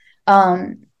get.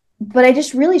 Um, but I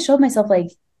just really showed myself like,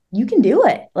 you can do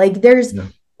it. Like there's Yeah.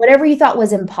 whatever you thought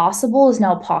was impossible is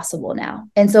now possible now.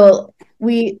 And so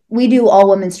we do all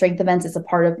women's strength events as a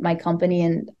part of my company,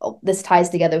 and this ties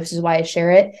together, which is why I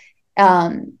share it.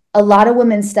 A lot of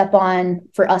women step on,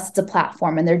 for us, it's a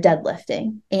platform, and they're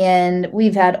deadlifting. And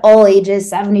we've had all ages,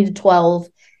 70 to 12,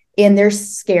 and they're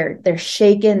scared, they're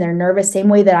shaken, they're nervous, same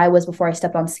way that I was before I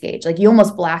stepped on stage. Like you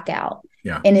almost black out.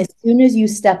 Yeah. And as soon as you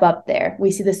step up there,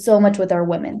 we see this so much with our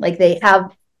women. Like they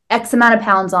have X amount of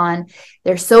pounds on,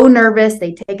 they're so nervous,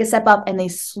 they take a step up and they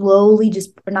slowly,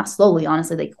 just, or not slowly,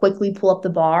 honestly, they quickly pull up the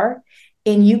bar.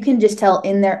 And you can just tell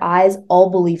in their eyes, all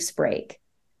beliefs break.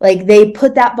 Like they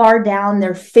put that bar down,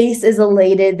 their face is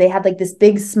elated, they have like this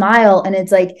big smile. And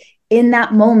it's like, in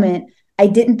that moment, I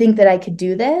didn't think that I could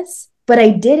do this, but I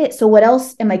did it. So what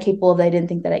else am I capable of that I didn't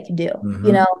think that I could do?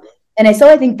 Mm-hmm. And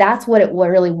I think that's what it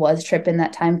really was, Trip, in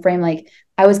that time frame. Like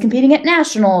I was competing at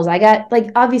nationals. I got like,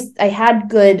 obviously I had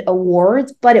good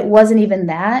awards, but it wasn't even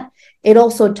that. It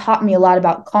also taught me a lot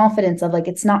about confidence of like,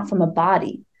 it's not from a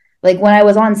body. Like when I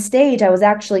was on stage, I was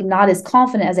actually not as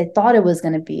confident as I thought it was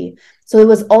going to be. So it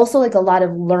was also like a lot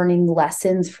of learning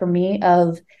lessons for me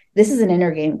of, this is an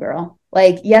inner game, girl.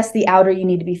 Like, yes, the outer, you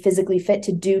need to be physically fit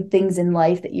to do things in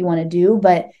life that you want to do,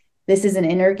 but this is an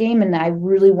inner game. And I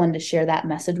really wanted to share that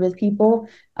message with people,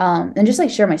 and just like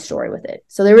share my story with it.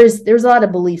 So there was a lot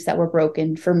of beliefs that were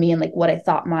broken for me, and like what I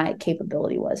thought my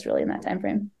capability was really in that time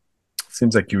frame.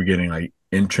 Seems like you were getting like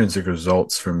intrinsic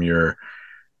results from your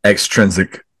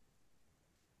extrinsic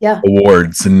Yeah.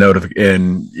 awards and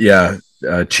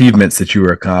achievements that you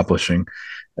were accomplishing.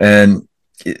 And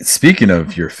speaking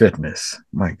of your fitness,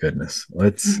 my goodness,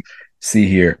 let's see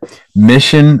here.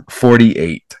 Mission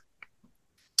 48.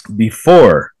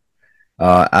 Before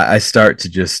I start to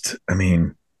just, I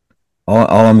mean, all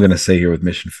I'm going to say here with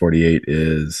Mission 48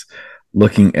 is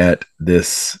looking at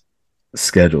this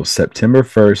schedule, September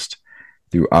 1st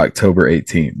through October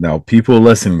 18th. Now, people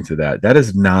listening to that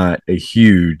is not a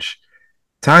huge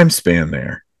time span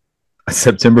there.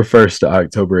 September 1st to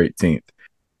October 18th.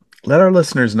 Let our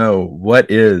listeners know,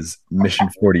 what is Mission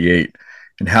 48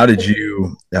 and how did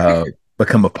you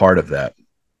become a part of that?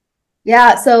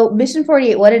 Yeah. So Mission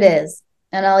 48, what it is,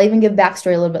 and I'll even give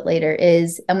backstory a little bit later,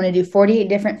 is I'm going to do 48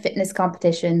 different fitness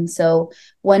competitions. So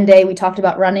one day we talked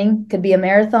about running, could be a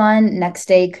marathon. Next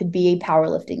day could be a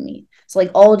powerlifting meet. So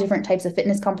like all different types of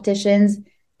fitness competitions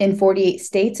in 48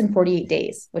 states in 48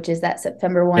 days, which is that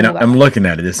September 1 And to I'm looking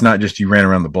at it. It's not just you ran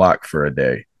around the block for a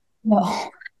day.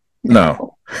 No,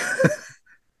 No.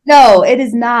 no, it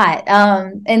is not.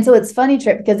 And so it's funny,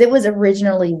 Trip, because it was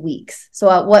originally weeks.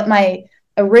 So what my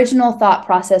original thought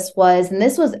process was, and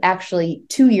this was actually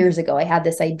 2 years ago, I had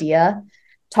this idea,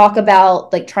 talk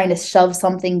about like trying to shove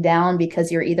something down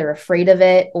because you're either afraid of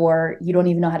it or you don't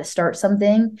even know how to start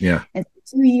something. Yeah. And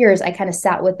for 2 years, I kind of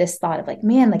sat with this thought of like,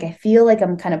 man, like I feel like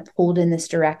I'm kind of pulled in this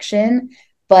direction,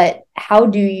 but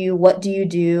what do you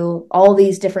do? All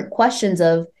these different questions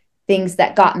of things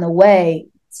that got in the way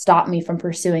stop me from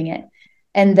pursuing it.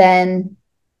 And then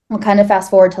we'll kind of fast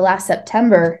forward to last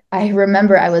September. I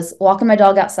remember I was walking my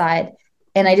dog outside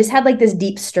and I just had like this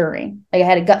deep stirring. Like I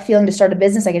had a gut feeling to start a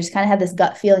business. Like I just kind of had this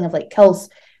gut feeling of like, Kels,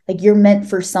 like you're meant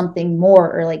for something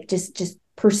more, or like just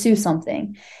pursue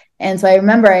something. And so I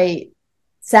remember I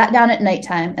sat down at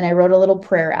nighttime and I wrote a little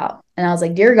prayer out. And I was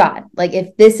like, dear God, like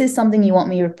if this is something you want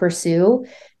me to pursue,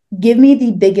 give me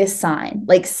the biggest sign,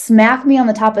 like smack me on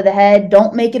the top of the head.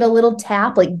 Don't make it a little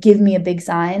tap, like give me a big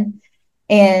sign.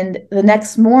 And the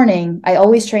next morning, I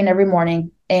always train every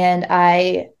morning and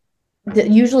I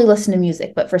usually listen to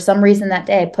music, but for some reason that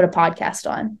day I put a podcast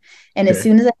on. And as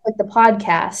soon as I put the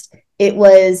podcast, it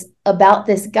was about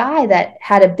this guy that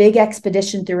had a big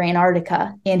expedition through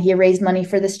Antarctica and he raised money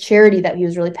for this charity that he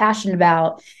was really passionate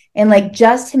about. And like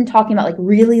just him talking about like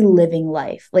really living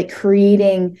life, like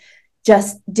creating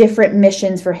just different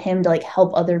missions for him to like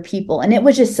help other people. And it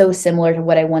was just so similar to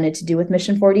what I wanted to do with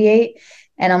Mission 48.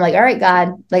 And I'm like, all right,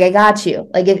 God, like I got you.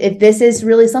 Like if this is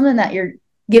really something that you're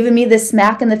giving me this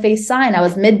smack in the face sign, I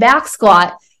was mid back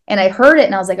squat and I heard it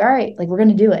and I was like, all right, like we're going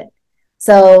to do it.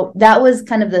 So that was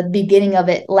kind of the beginning of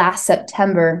it last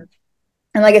September.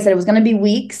 And like I said, it was going to be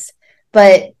weeks,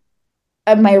 but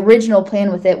my original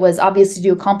plan with it was obviously to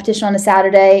do a competition on a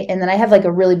Saturday. And then I have like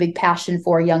a really big passion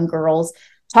for young girls,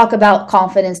 talk about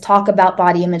confidence, talk about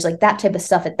body image, like that type of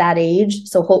stuff at that age.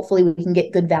 So hopefully we can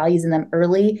get good values in them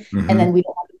early. And then we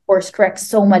don't have to course correct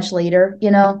so much later,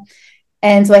 you know?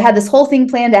 And so I had this whole thing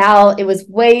planned out. It was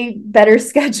way better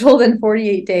scheduled than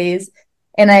 48 days.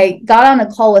 And I got on a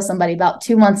call with somebody about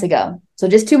 2 months ago. So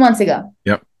just 2 months ago.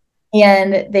 Yep.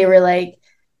 And they were like,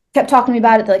 kept talking to me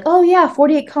about it. They're like, oh yeah,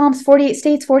 48 comps, 48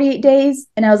 states, 48 days.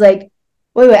 And I was like,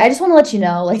 wait, I just want to let you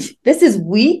know, like this is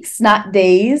weeks, not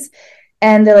days.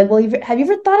 And they're like, well, have you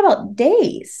ever thought about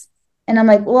days? And I'm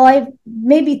like, well, I've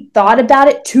maybe thought about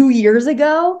it 2 years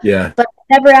ago, Yeah. but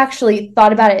never actually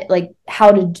thought about it, like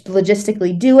how to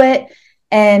logistically do it.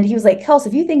 And he was like, Kelsey,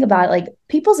 if you think about it, like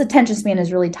people's attention span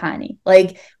is really tiny.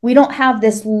 Like we don't have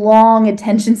this long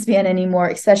attention span anymore,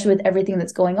 especially with everything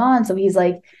that's going on. So he's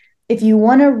like, if you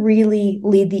want to really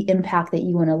lead the impact that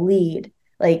you want to lead,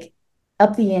 like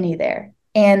up the ante there.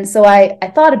 And so I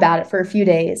thought about it for a few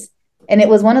days. And it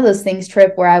was one of those things,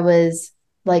 Trip, where I was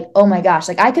like, oh my gosh,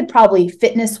 like I could probably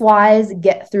fitness wise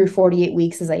get through 48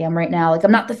 weeks as I am right now. Like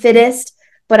I'm not the fittest,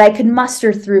 but I could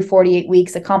muster through 48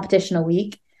 weeks, a competition a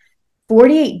week.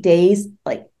 48 days,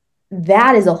 like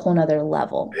that is a whole nother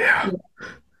level. Yeah.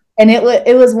 And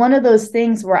it was one of those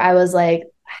things where I was like,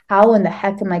 how in the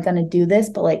heck am I going to do this?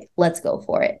 But like, let's go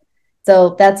for it.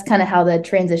 So that's kind of how the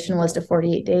transition was to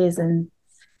 48 days and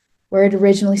where it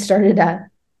originally started at.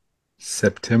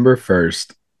 September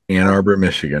 1st, Ann Arbor,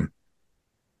 Michigan.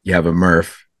 You have a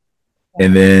Murph.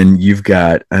 And then you've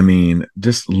got, I mean,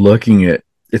 just looking at,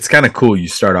 it's kind of cool. You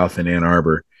start off in Ann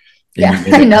Arbor. Yeah,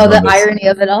 I know the irony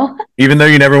of it all. Even though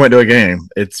you never went to a game,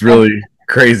 it's really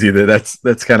crazy that's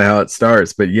kind of how it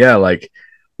starts. But yeah, like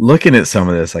looking at some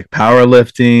of this, like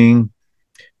powerlifting,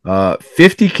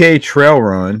 50K trail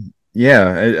run.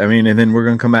 Yeah, I mean, and then we're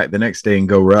gonna come back the next day and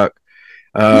go ruck.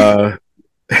 And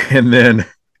then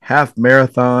half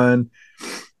marathon,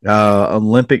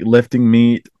 Olympic lifting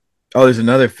meet. Oh, there's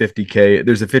another 50K.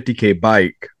 There's a 50K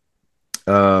bike.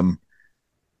 Oh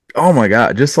my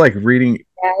God. Just like reading.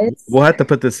 Yes. We'll have to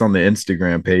put this on the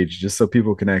Instagram page just so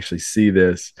people can actually see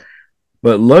this.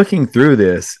 But looking through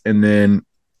this, and then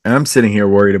I'm sitting here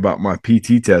worried about my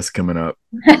PT test coming up.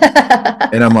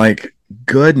 And I'm like,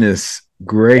 goodness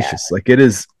gracious. Yeah.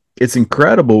 Like it's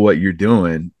incredible what you're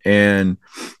doing. And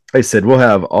like I said, we'll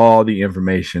have all the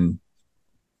information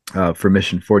for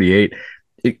Mission 48.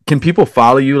 Can people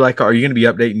follow you? Like, are you going to be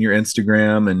updating your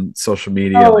Instagram and social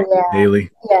media Oh like yeah. daily?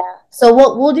 Yeah. So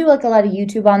we'll do like a lot of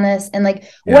YouTube on this. And like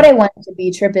what Yeah. I want it to be,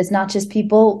 Trip, is not just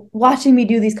people watching me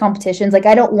do these competitions. Like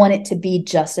I don't want it to be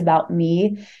just about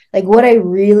me. Like what I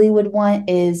really would want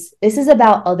is this is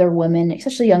about other women,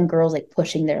 especially young girls, like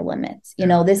pushing their limits. You Yeah.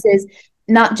 know, this is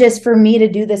not just for me to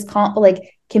do this comp, but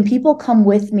like can people come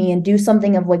with me and do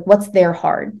something of like what's their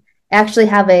hard? I actually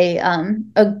have a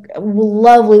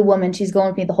lovely woman. She's going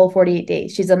with me the whole 48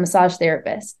 days. She's a massage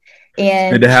therapist. Good to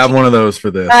And have one of those for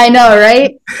this. I know,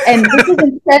 right? And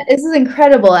this is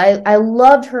incredible. I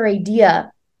loved her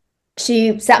idea.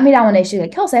 She sat me down one day. She's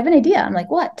like, Kelsey, I have an idea. I'm like,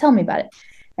 what? Tell me about it.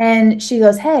 And she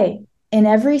goes, hey, in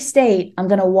every state, I'm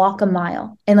gonna walk a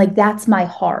mile. And like that's my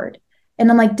hard. And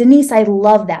I'm like, Denise, I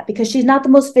love that because she's not the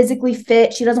most physically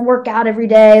fit. She doesn't work out every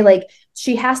day. Like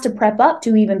she has to prep up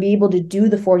to even be able to do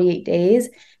the 48 days.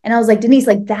 And I was like, Denise,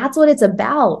 like that's what it's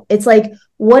about. It's like,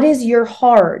 what is your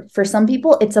hard? For some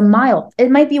people, it's a mile. It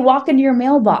might be walking to your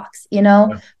mailbox, you know,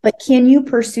 Yeah. but can you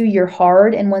pursue your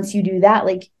hard? And once you do that,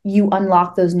 like you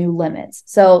unlock those new limits.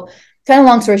 So kind of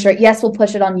long story short, yes, we'll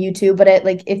push it on YouTube, but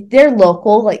like if they're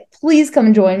local, like please come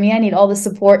and join me. I need all the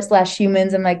support /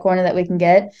 humans in my corner that we can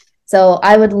get. So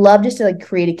I would love just to like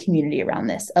create a community around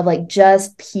this of like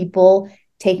just people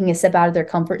taking a step out of their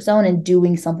comfort zone and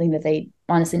doing something that they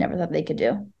honestly never thought they could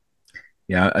do.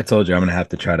 Yeah, I told you I'm gonna have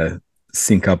to try to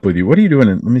sync up with you. What are you doing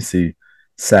in, let me see,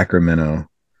 Sacramento?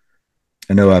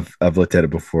 I know I've looked at it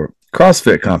before.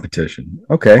 CrossFit competition.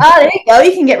 Okay. Oh, there you go.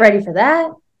 You can get ready for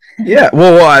that. Yeah.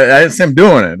 Well, I didn't say I'm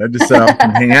doing it. I just said I'll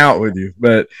come hang out with you.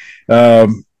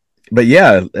 Um, but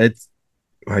yeah, it's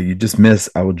well, you just miss.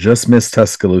 I will just miss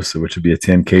Tuscaloosa, which would be a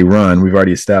 10K run. We've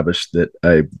already established that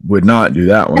I would not do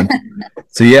that one.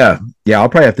 So yeah, I'll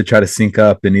probably have to try to sync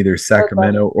up in either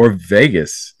Sacramento or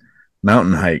Vegas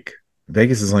mountain hike.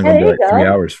 Vegas is only Yeah, going to there be you like three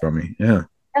go. hours from me. Yeah.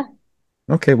 Yeah.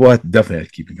 Okay. Well, I definitely have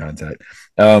to keep in contact.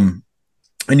 Um,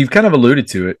 and you've kind of alluded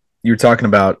to it. You were talking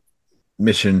about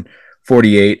Mission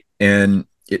 48 and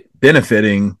it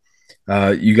benefiting.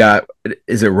 You got,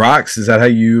 is it rocks? Is that how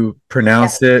you Yeah.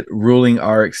 pronounce it? Ruling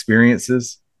our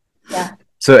experiences. Yeah.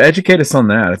 So educate us on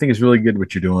that. I think it's really good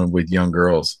what you're doing with young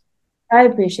girls. I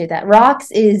appreciate that.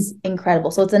 Rocks is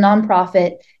incredible. So it's a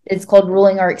nonprofit. It's called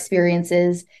Ruling Our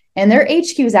Experiences. And their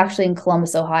HQ is actually in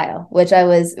Columbus, Ohio, which I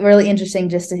was really interesting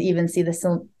just to even see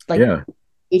the like Yeah.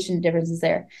 Asian differences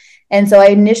there. And so I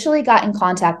initially got in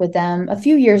contact with them a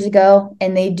few years ago,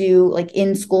 and they do like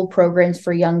in school programs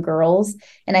for young girls.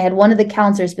 And I had one of the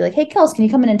counselors be like, hey, Kels, can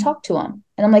you come in and talk to them?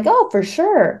 And I'm like, oh, for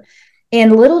sure.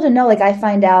 And little to know, like I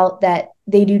find out that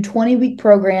they do 20-week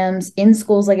programs in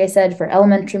schools, like I said, for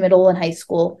elementary, middle, and high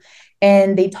school.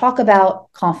 And they talk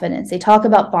about confidence, they talk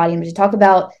about body image, they talk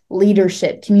about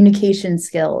leadership, communication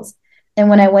skills. And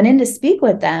when I went in to speak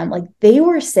with them, like they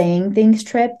were saying things,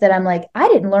 Trip, that I'm like, I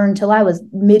didn't learn until I was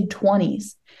mid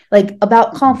 20s, like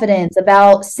about confidence,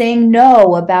 about saying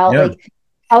no, about Yeah. like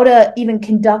how to even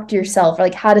conduct yourself, or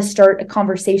like how to start a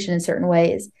conversation in certain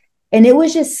ways. And it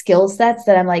was just skill sets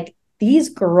that I'm like, these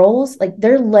girls, like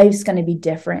their life's going to be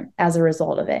different as a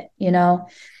result of it, you know?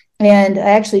 And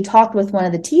I actually talked with one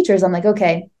of the teachers. I'm like,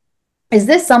 okay, is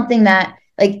this something that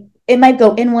like it might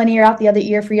go in one ear out the other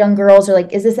ear for young girls, or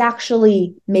like is this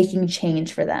actually making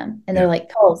change for them? And they're Yeah. like,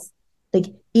 Pulse, like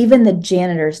even the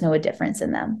janitors know a difference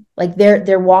in them. Like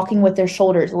they're walking with their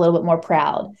shoulders a little bit more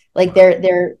proud. Like Wow.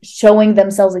 they're showing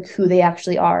themselves like who they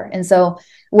actually are. And so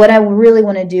what I really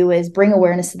want to do is bring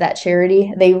awareness to that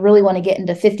charity. They really want to get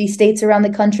into 50 states around the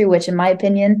country, which in my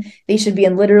opinion, they should be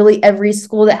in literally every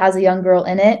school that has a young girl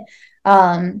in it.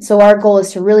 So our goal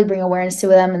is to really bring awareness to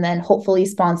them and then hopefully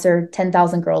sponsor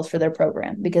 10,000 girls for their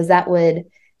program, because that would, if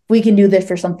we can do this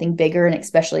for something bigger and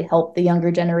especially help the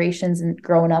younger generations and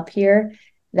growing up here,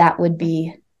 that would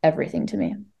be everything to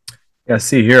me. Yeah.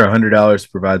 See here, $100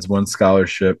 provides one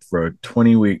scholarship for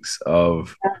 20 weeks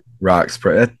of rocks.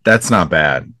 That's not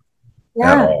bad at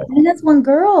Yeah. all. I mean, that's one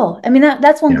girl. I mean,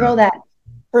 that's one Yeah. girl that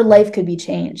her life could be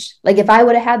changed. Like if I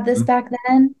would have had this Mhm. back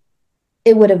then,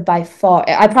 it would have by far,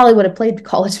 I probably would have played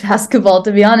college basketball,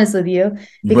 to be honest with you, You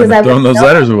because wouldn't I have would thrown those know,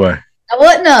 letters away. I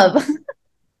wouldn't have.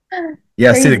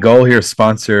 Yeah, see, the Crazy. goal here is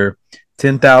sponsor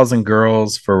 10,000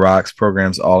 girls for rocks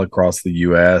programs all across the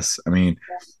U.S. I mean,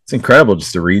 it's incredible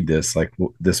just to read this, like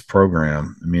this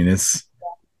program. I mean, it's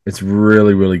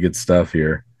really, really good stuff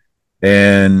here.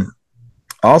 And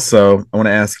also, I want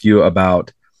to ask you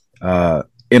about uh,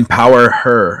 Empower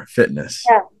Her Fitness.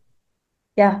 Yeah.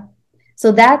 Yeah.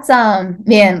 So that's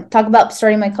man, talk about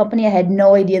starting my company. I had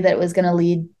no idea that it was going to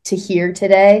lead to here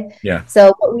today. Yeah.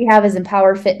 So what we have is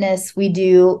Empower Fitness. We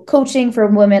do coaching for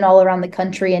women all around the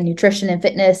country and nutrition and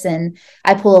fitness, and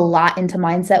I pull a lot into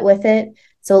mindset with it.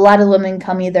 So a lot of women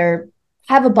come either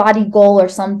have a body goal or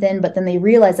something, but then they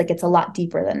realize like it's a lot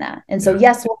deeper than that. And so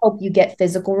yes, we'll help you get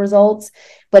physical results,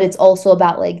 but it's also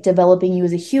about like developing you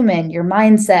as a human, your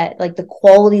mindset, like the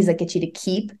qualities that get you to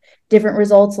keep different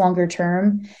results longer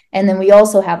term. And then we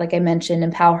also have, like I mentioned,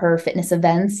 Empower Her fitness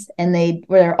events, and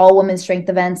they're all women strength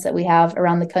events that we have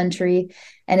around the country.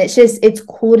 And it's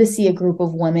cool to see a group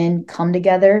of women come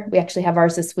together. We actually have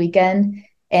ours this weekend,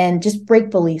 and just break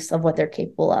beliefs of what they're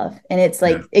capable of. And it's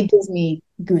like, it gives me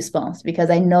goosebumps because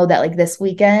I know that like this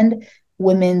weekend,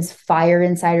 women's fire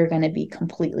inside are going to be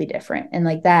completely different. And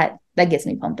like that gets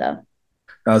me pumped up.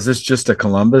 Now, is this just a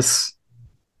Columbus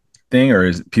thing, or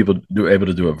is people able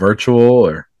to do it virtual?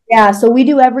 Or Yeah, so we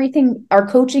do everything. Our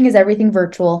coaching is everything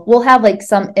virtual. We'll have like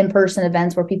some in-person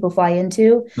events where people fly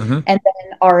into, and then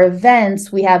our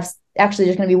events, we have actually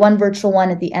there's going to be one virtual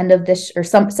one at the end of this or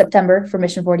some September for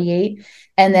Mission 48,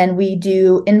 and then we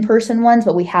do in-person ones,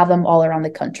 but we have them all around the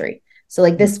country. So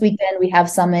like this weekend we have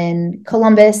some in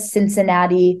Columbus,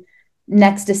 Cincinnati.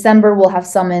 Next December we'll have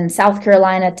some in South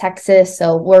Carolina, Texas.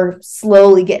 So we're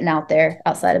slowly getting out there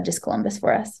outside of just Columbus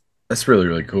for us. that's really,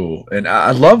 really cool. And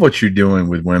I love what you're doing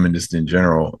with women just in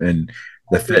general and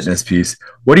the fitness piece.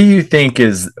 What do you think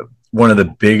is one of the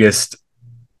biggest,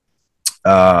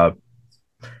 I'd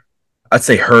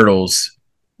say, hurdles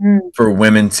for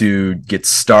women to get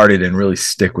started and really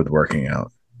stick with working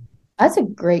out? That's a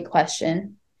great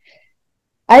question.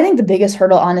 I think the biggest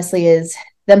hurdle, honestly, is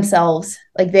themselves.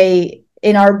 Like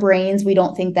in our brains, we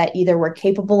don't think that either we're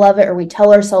capable of it, or we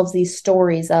tell ourselves these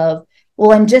stories of,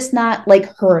 well, I'm just not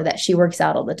like her, that she works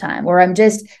out all the time, or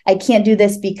I can't do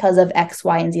this because of X,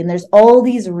 Y, and Z. And there's all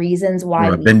these reasons why.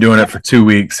 I've been doing it for 2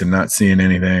 weeks and not seeing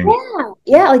anything.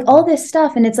 Yeah, like all this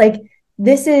stuff. And it's like,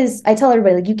 I tell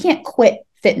everybody, like, you can't quit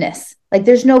fitness. Like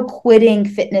there's no quitting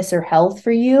fitness or health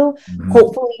for you.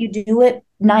 Hopefully you do it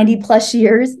 90 plus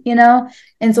years,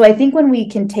 And so I think when we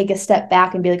can take a step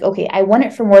back and be like, okay, I want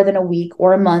it for more than a week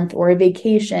or a month or a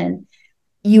vacation,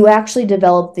 you actually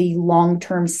develop the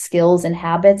long-term skills and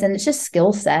habits, and it's just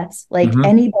skill sets. Like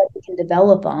anybody can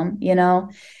develop them,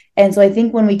 And so I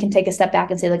think when we can take a step back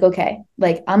and say like, okay,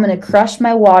 like I'm going to crush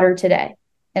my water today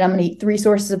and I'm going to eat 3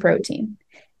 sources of protein.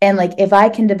 And like, if I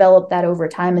can develop that over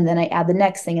time, and then I add the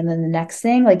next thing and then the next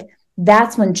thing, like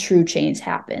that's when true change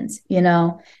happens, And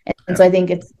so I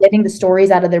think it's getting the stories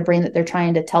out of their brain that they're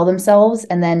trying to tell themselves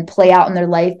and then play out in their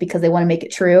life because they want to make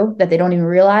it true that they don't even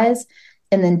realize.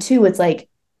 And then 2, it's like,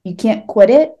 you can't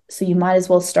quit it. So you might as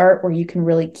well start where you can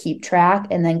really keep track,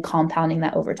 and then compounding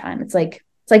that over time. It's like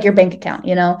your bank account,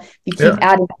 you keep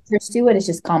adding interest to it. It's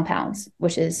just compounds,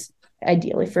 which is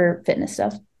ideally for fitness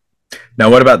stuff.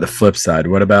 Now, what about the flip side?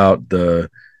 What about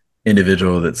the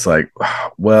individual that's like,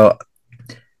 well,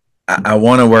 I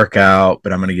want to work out,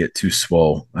 but I'm going to get too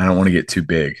swole. I don't want to get too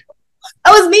big.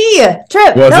 That was me,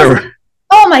 Trip.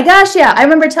 Oh my gosh, yeah. I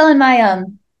remember telling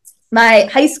my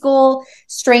high school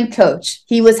strength coach,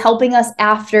 he was helping us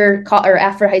after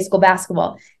high school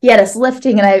basketball. He had us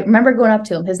lifting, and I remember going up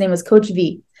to him. His name was Coach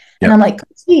V. And I'm like,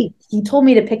 Coach V, he told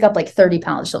me to pick up like 30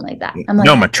 pounds, something like that. I'm like,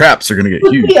 no, my traps are going to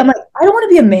get huge. I'm like, I don't want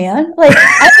to be a man. Like,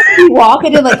 I want to be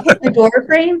walking and like hit the door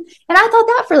frame. And I thought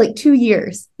that for like 2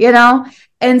 years,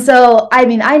 And so, I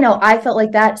mean, I know I felt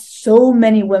like that. So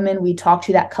many women we talk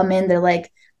to that come in, they're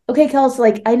like, okay, Kelsey,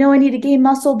 like, I know I need to gain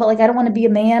muscle, but like, I don't want to be a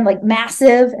man, like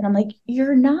massive. And I'm like,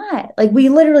 you're not. Like, we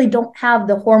literally don't have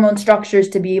the hormone structures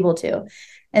to be able to.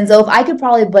 And so if I could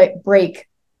probably break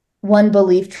one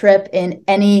belief, Trip, in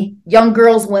any young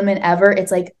girls, women ever,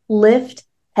 it's like lift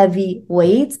heavy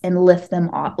weights and lift them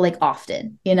off, like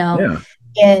often,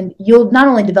 And you'll not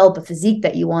only develop a physique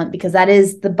that you want, because that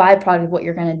is the byproduct of what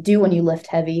you're going to do when you lift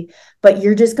heavy, but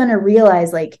you're just going to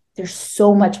realize like there's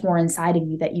so much more inside of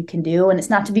you that you can do. And it's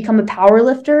not to become a power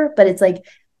lifter, but it's like,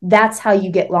 that's how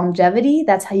you get longevity.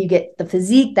 That's how you get the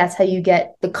physique. That's how you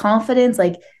get the confidence.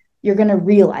 Like you're going to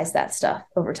realize that stuff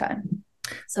over time.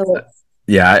 So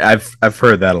yeah, I've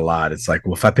heard that a lot. It's like,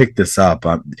 well, if I pick this up,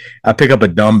 I pick up a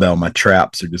dumbbell, my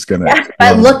traps are just going to.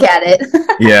 I look at it.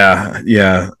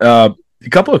 Yeah. A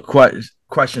couple of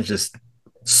questions, just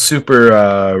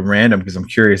super random, because I'm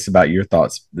curious about your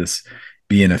thoughts, this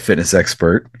being a fitness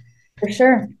expert. For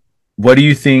sure. What do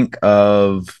you think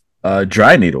of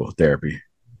dry needle therapy?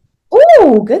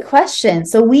 Oh, good question.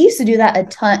 So we used to do that a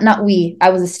ton. Not we, I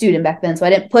was a student back then, so I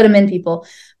didn't put them in people,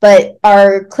 but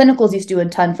our clinicals used to do a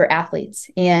ton for athletes.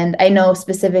 And I know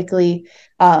specifically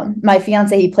my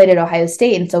fiance, he played at Ohio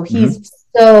State. And so he's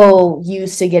so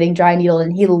used to getting dry needled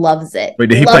and he loves it. Wait,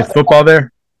 did he play Loves football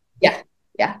there? Yeah.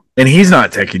 Yeah. And he's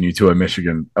not taking you to a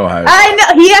Michigan, Ohio State. I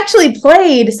know he actually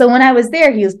played. So when I was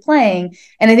there, he was playing.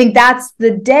 And I think that's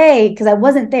the day because I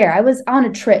wasn't there. I was on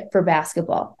a trip for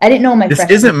basketball. I didn't know my This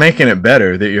isn't making it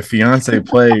better that your fiance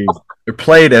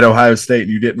played at Ohio State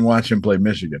and you didn't watch him play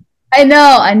Michigan. I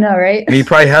know, right? And he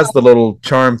probably has the little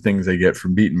charm things they get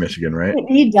from beating Michigan, right?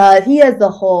 He does. He has the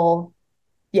whole.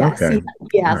 Yes, Okay.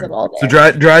 he has it all there.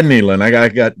 So dry needling, I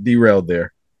got derailed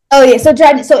there. Oh yeah,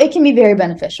 so it can be very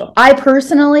beneficial. I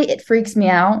personally, it freaks me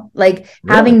out, like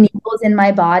having needles in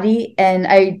my body. And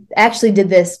I actually did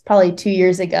this probably 2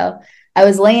 years ago. I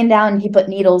was laying down and he put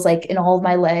needles like in all of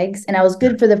my legs, and I was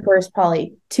good for the first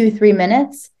probably 2-3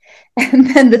 minutes,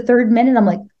 and then the third minute I'm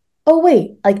like, oh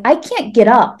wait, like I can't get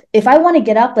up. If I want to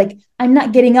get up, like I'm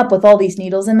not getting up with all these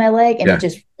needles in my leg, and it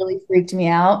just really freaked me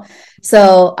out.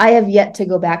 So I have yet to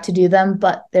go back to do them,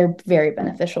 but they're very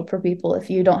beneficial for people if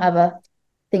you don't have a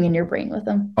thing in your brain with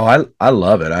them. Oh, I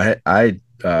love it. I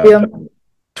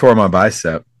tore my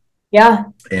bicep. Yeah.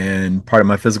 And part of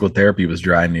my physical therapy was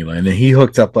dry needling. And then he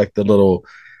hooked up like the little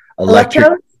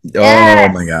electric. Oh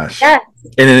my gosh. Yes.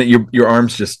 And then your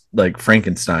arm's just like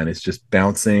Frankenstein. It's just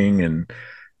bouncing and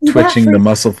twitching the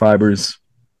muscle fibers.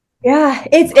 Yeah,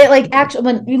 it like actually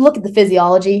when you look at the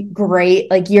physiology,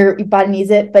 great, like your body needs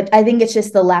it, but I think it's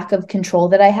just the lack of control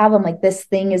that I have. I'm like, this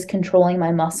thing is controlling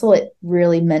my muscle. It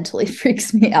really mentally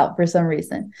freaks me out for some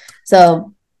reason.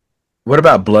 So, what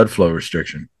about blood flow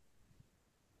restriction?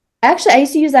 Actually, I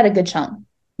used to use that a good chunk.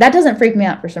 That doesn't freak me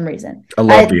out for some reason. I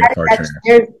love BFR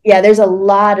trainer. There's a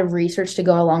lot of research to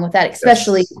go along with that,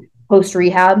 especially post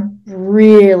rehab.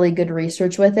 Really good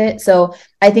research with it. So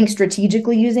I think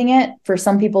strategically using it, for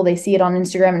some people, they see it on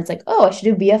Instagram and it's like, oh, I should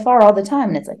do BFR all the time.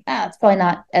 And it's like, it's probably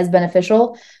not as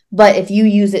beneficial. But if you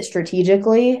use it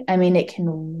strategically, I mean, it can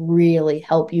really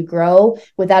help you grow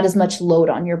without as much load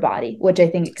on your body, which I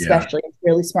think especially is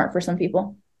really smart for some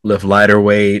people. Lift lighter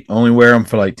weight, only wear them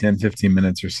for like 10-15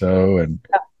 minutes or so. And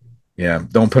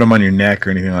don't put them on your neck or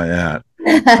anything like that.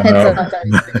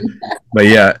 But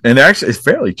yeah, and actually it's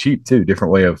fairly cheap too.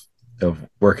 Different way of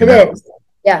working out. It is.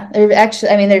 Yeah,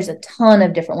 there's a ton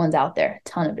of different ones out there. A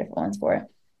ton of different ones for it.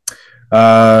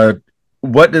 Are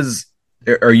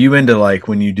you into like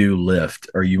when you do lift?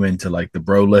 Are you into like the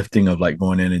bro lifting of like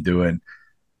going in and doing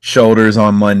shoulders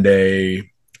on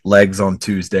Monday, legs on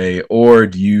Tuesday, or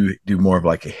do you do more of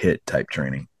like a HIIT type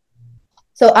training?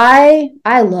 So I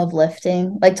love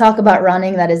lifting. Like, talk about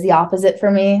running, that is the opposite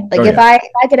for me. Like if I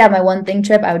could have my one thing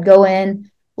trip, I would go in,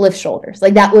 lift shoulders.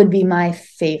 Like that would be my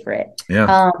favorite.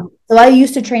 Yeah. So I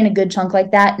used to train a good chunk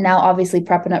like that. Now, obviously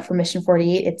prepping up for Mission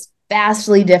 48, it's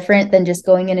vastly different than just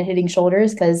going in and hitting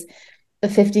shoulders, because the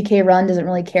 50K run doesn't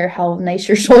really care how nice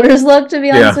your shoulders look, to be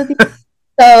honest with you.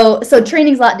 So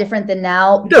training's a lot different than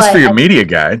now. Just for your media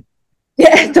guide.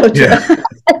 Yeah, so true.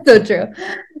 That's so true.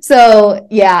 So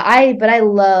yeah, I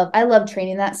love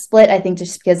training that split. I think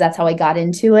just because that's how I got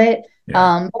into it.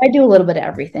 But I do a little bit of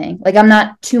everything. Like I'm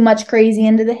not too much crazy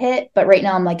into the HIIT, but right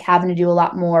now I'm like having to do a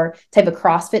lot more type of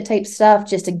CrossFit type stuff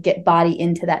just to get body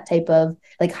into that type of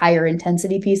like higher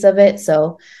intensity piece of it.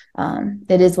 So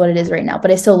it is what it is right now,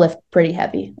 but I still lift pretty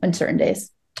heavy on certain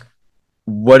days.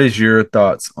 What is your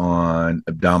thoughts on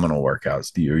abdominal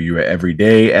workouts? Are you an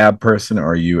everyday ab person, or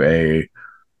are you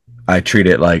I treat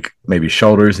it like maybe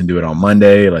shoulders and do it on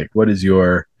Monday? Like, what is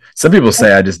some people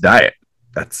say I just diet.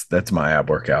 That's my ab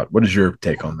workout. What is your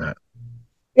take on that?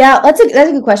 Yeah, that's a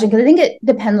good question, because I think it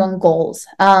depends on goals.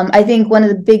 I think one of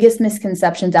the biggest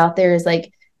misconceptions out there is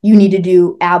like you need to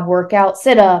do ab workout,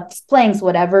 sit-ups, planks,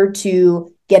 whatever,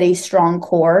 to get a strong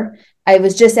core. I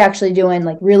was just actually doing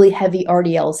like really heavy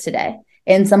RDLs today.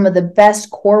 And some of the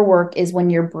best core work is when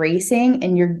you're bracing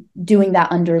and you're doing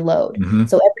that under load. Mm-hmm.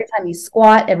 So every time you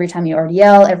squat, every time you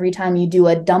RDL, every time you do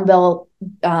a dumbbell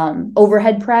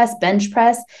overhead press, bench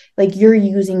press, like you're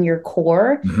using your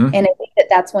core. Mm-hmm. And I think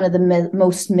that's one of the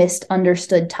most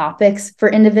misunderstood topics for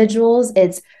individuals.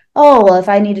 It's, oh, well, if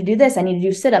I need to do this, I need to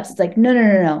do sit-ups. It's like,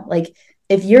 no. Like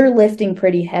if you're lifting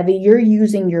pretty heavy, you're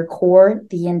using your core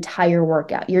the entire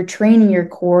workout. You're training your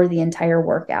core the entire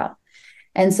workout.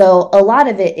 And so a lot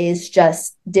of it is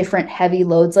just different heavy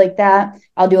loads like that.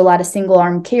 I'll do a lot of single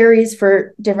arm carries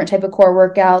for different type of core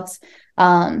workouts.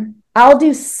 I'll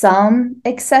do some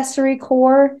accessory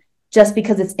core just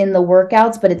because it's in the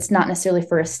workouts, but it's not necessarily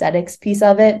for aesthetics piece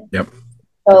of it. Yep.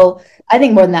 So I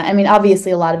think more than that. I mean,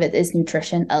 obviously a lot of it is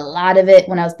nutrition. A lot of it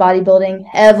when I was bodybuilding,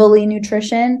 heavily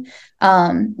nutrition.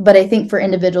 But I think for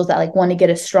individuals that like want to get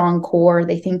a strong core,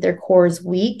 they think their core is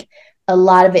weak. A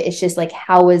lot of it is just like,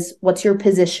 what's your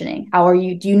positioning?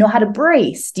 Do you know how to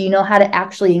brace? Do you know how to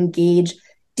actually engage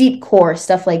deep core,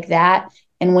 stuff like that?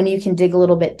 And when you can dig a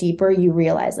little bit deeper, you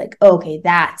realize like, okay,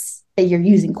 you're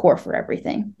using core for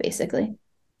everything, basically.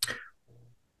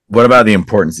 What about the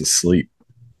importance of sleep?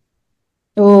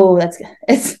 Oh,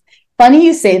 it's funny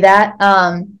you say that,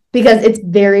 because it's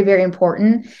very, very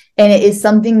important. And it is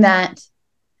something that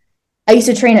I used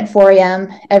to train at 4 a.m.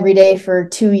 every day for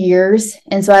 2 years.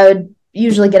 And so I would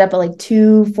usually get up at like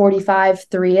 2:45,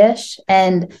 3-ish.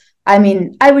 And I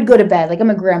mean, I would go to bed. Like I'm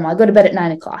a grandma. I go to bed at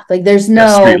 9 o'clock. Like Yeah,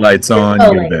 street lights on, you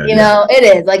go to like, bed. Yeah.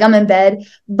 it is like I'm in bed,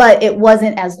 but it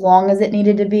wasn't as long as it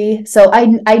needed to be. So I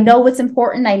know what's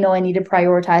important. I know I need to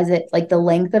prioritize it, like the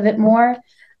length of it more.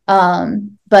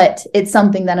 But it's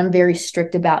something that I'm very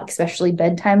strict about, especially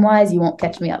bedtime wise. You won't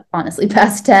catch me up honestly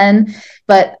past 10,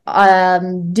 but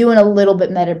doing a little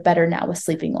bit better now with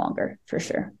sleeping longer for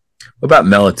sure. What about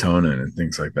melatonin and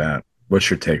things like that? What's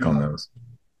your take on those?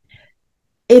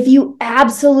 If you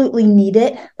absolutely need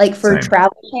it, like for Same.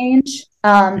 travel change,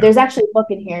 there's actually a book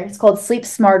in here. It's called Sleep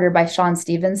Smarter by Sean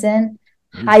Stevenson.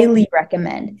 Highly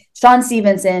recommend. Sean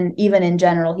Stevenson, even in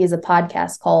general, he has a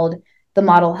podcast called The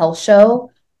Model Health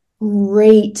Show.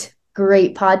 Great,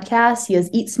 great podcast. He has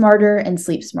Eat Smarter and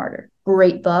Sleep Smarter.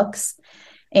 Great books.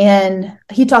 And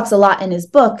he talks a lot in his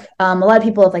book. A lot of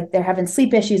people, if like they're having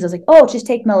sleep issues, it's like, oh, just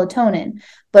take melatonin.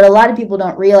 But a lot of people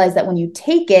don't realize that when you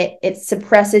take it, it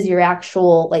suppresses your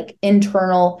actual like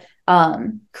internal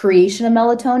creation of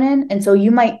melatonin. And so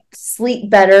you might sleep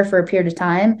better for a period of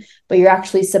time, but you're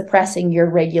actually suppressing your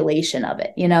regulation of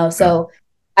it, So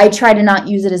I try to not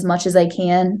use it as much as I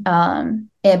can.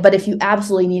 But if you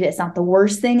absolutely need it, it's not the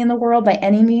worst thing in the world by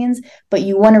any means, but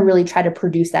you want to really try to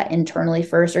produce that internally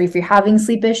first. Or if you're having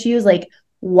sleep issues, like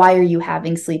why are you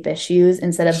having sleep issues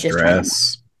instead of just trying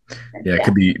Stress. Yeah, it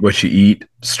could be what you eat,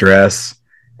 stress.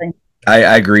 I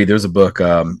agree. There's a book.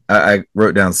 I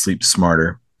wrote down Sleep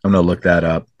Smarter. I'm gonna look that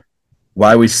up.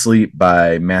 Why We Sleep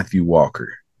by Matthew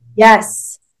Walker.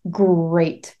 Yes.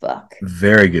 Great book.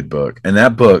 Very good book. And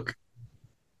that book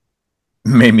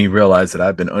made me realize that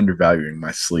I've been undervaluing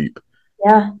my sleep.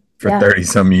 Yeah. For 30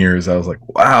 some years. I was like,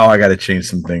 wow, I got to change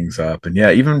some things up. And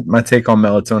yeah, even my take on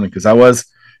melatonin, because I was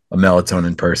a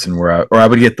melatonin person where I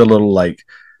would get the little like,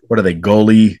 what are they,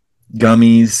 goalie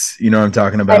gummies? You know what I'm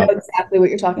talking about? I know exactly what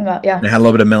you're talking about. Yeah. And I had a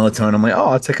little bit of melatonin. I'm like, oh,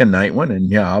 I'll take a night one. And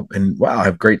yeah, and wow, I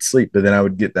have great sleep. But then I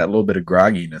would get that little bit of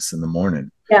grogginess in the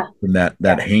morning. Yeah. From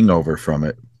that hangover from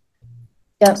it.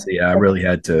 Yeah. So yeah, I really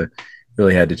had to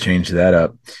change that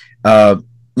up.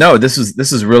 No, this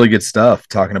is really good stuff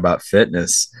talking about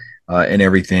fitness and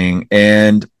everything.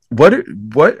 And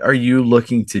what are you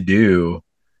looking to do?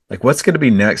 Like, what's going to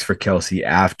be next for Kelsey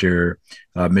after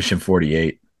Mission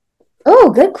 48?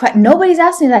 Oh, good question. Nobody's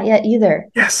asked me that yet either.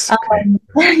 Yes.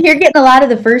 Okay. You're getting a lot of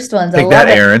the first ones. Take that,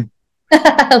 Aaron.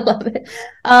 I love it.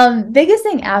 Biggest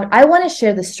thing, I want to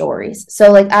share the stories.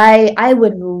 So like I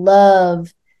would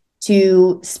love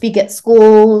to speak at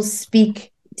schools,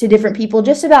 speak to different people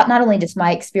just about not only just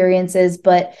my experiences,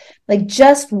 but like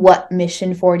just what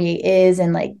Mission 48 is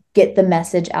and like get the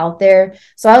message out there.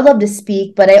 So I would love to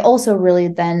speak, but I also really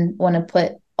then want to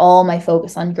put all my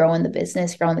focus on growing the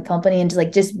business, growing the company, and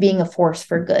just being a force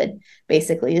for good,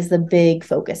 basically, is the big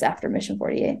focus after Mission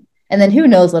 48. And then who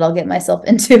knows what I'll get myself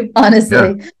into, honestly.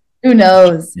 Yeah. Who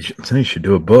knows? You should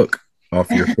do a book off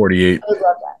your 48. I would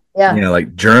love that. Yeah. You know,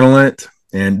 like journal it.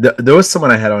 And there was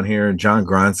someone I had on here, John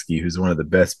Gronsky, who's one of the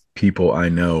best people I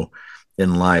know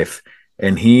in life.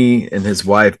 And he and his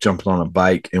wife jumped on a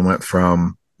bike and went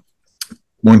from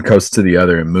one coast to the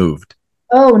other and moved.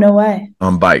 Oh, no way.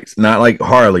 On bikes. Not like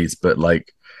Harleys, but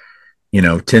like,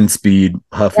 10-speed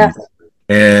Huffies. Yeah.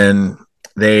 And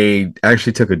they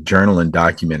actually took a journal and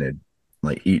documented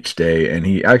like each day. And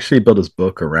he actually built his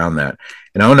book around that.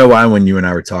 And I don't know why when you and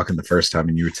I were talking the first time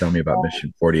and you were telling me about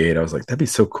Mission 48, I was like, that'd be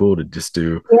so cool to just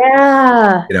do,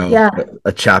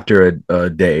 a chapter a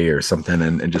day or something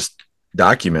and just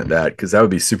document that. Cause that would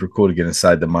be super cool to get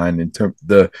inside the mind in terms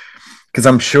because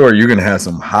I'm sure you're going to have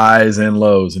some highs and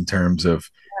lows in terms of,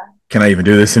 can I even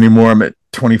do this anymore? I'm at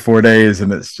 24 days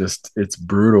and it's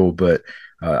brutal. But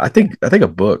I think a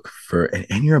book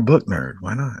and you're a book nerd.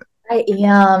 Why not? I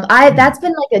am. That's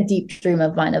been like a deep dream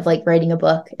of mine of like writing a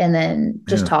book and then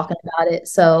just talking about it.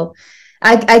 So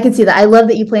I can see that. I love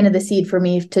that you planted the seed for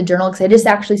me to journal because I just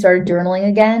actually started journaling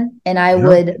again, and I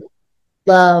would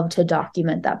love to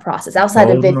document that process outside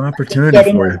of it.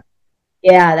 Opportunity for you.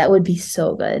 Yeah, that would be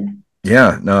so good.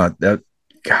 Yeah, no, that,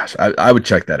 gosh, I would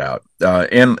check that out.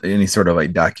 And any sort of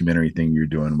like documentary thing you're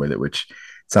doing with it, which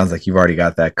sounds like you've already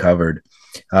got that covered.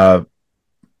 Uh,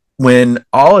 when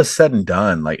all is said and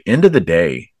done, like end of the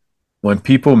day, when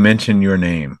people mention your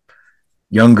name,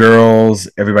 young girls,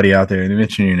 everybody out there, they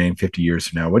mention your name 50 years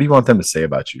from now, what do you want them to say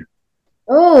about you?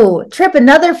 Oh, Trip,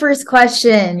 another first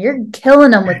question. You're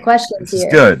killing them with questions This is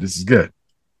here. good. This is good.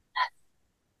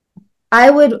 I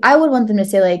would want them to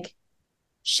say like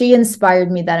she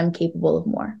inspired me that I'm capable of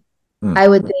more. Hmm. I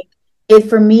would think if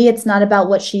for me it's not about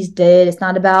what she's did, it's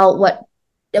not about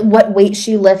what weight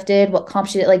she lifted, what comp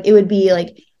she did. Like it would be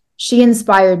like she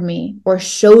inspired me or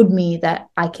showed me that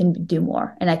I can do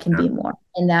more and I can Yeah. be more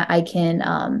and that I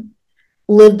can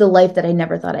live the life that I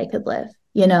never thought I could live,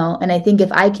 you know? And I think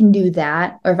if I can do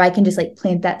that, or if I can just like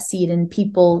plant that seed in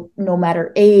people, no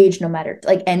matter age, no matter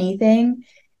like anything,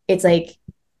 it's like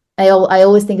I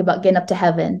always think about getting up to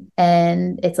heaven,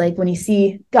 and it's like when you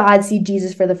see God, see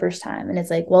Jesus for the first time, and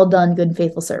it's like, well done, good and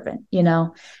faithful servant. You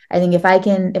know, I think if I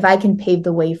can pave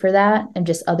the way for that, and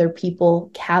just other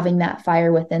people having that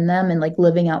fire within them and like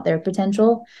living out their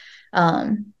potential,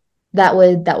 um, that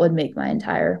would make my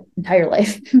entire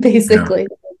life Yeah. basically.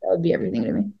 That would be everything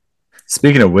to me.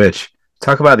 Speaking of which,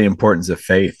 talk about the importance of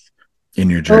faith in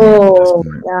your journey up to this Oh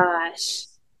point. gosh.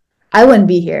 I wouldn't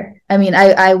be here. I mean,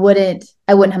 I wouldn't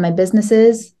have my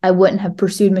businesses. I wouldn't have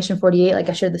pursued Mission 48 like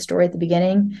I shared the story at the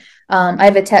beginning. I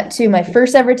have a tattoo, my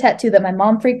first ever tattoo that my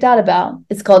mom freaked out about.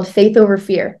 It's called Faith Over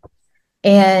Fear.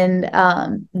 And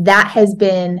that has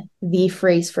been the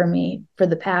phrase for me for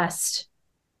the past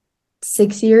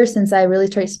 6 years since I really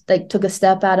took a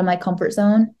step out of my comfort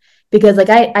zone. Because like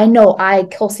I know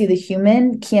Kelsey the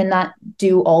human cannot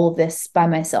do all of this by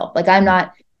myself. Like I'm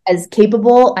not as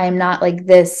capable. I'm not like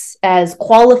this as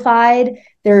qualified.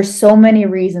 There are so many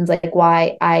reasons like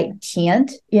why I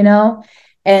can't, you know?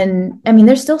 And I mean,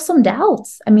 there's still some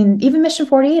doubts. I mean, even Mission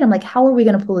 48, I'm like, how are we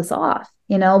going to pull this off?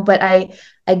 You know, but I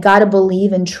gotta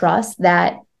believe and trust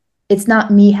that it's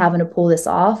not me having to pull this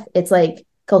off. It's like,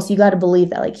 Kelsey, you got to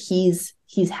believe that like he's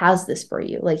has this for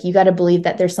you. Like you got to believe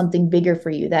that there's something bigger for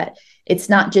you, that it's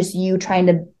not just you trying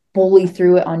to bully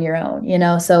through it on your own, you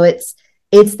know? So it's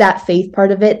that faith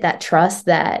part of it, that trust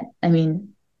that, I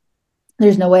mean,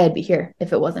 there's no way I'd be here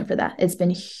if it wasn't for that. It's been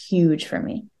huge for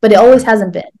me, but it always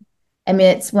hasn't been. I mean,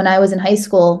 it's when I was in high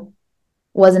school,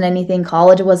 wasn't anything,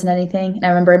 college wasn't anything. And I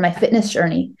remember in my fitness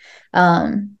journey,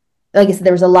 like I said,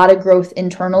 there was a lot of growth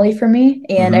internally for me.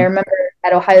 And I Mm-hmm. remember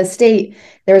at Ohio State,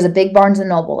 there was a big Barnes and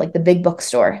Noble, like the big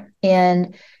bookstore.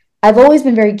 And I've always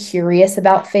been very curious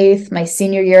about faith. My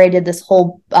senior year, I did this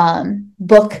whole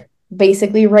book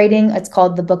basically writing. It's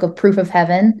called the Book of Proof of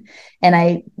Heaven. And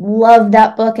I loved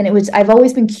that book. And I've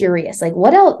always been curious, like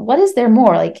what else, what is there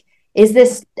more? Like, is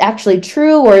this actually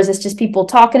true or is this just people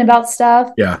talking about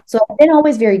stuff? Yeah. So I've been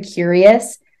always very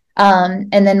curious. And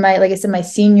then like I said, my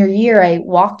senior year, I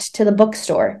walked to the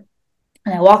bookstore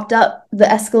and I walked up the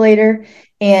escalator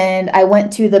and I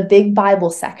went to the big Bible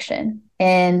section.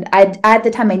 And at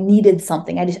the time I needed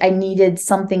something. I needed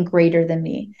something greater than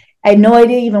me. I had no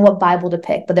idea even what Bible to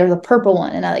pick, but there was a purple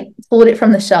one and I like pulled it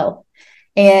from the shelf.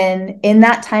 And in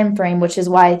that time frame, which is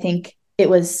why I think it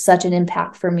was such an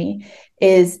impact for me,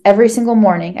 is every single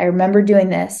morning I remember doing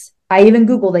this. I even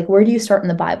Googled like where do you start in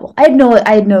the Bible? I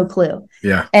had no clue.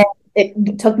 Yeah. And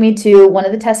it took me to one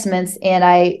of the testaments and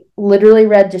I literally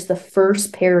read just the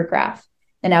first paragraph.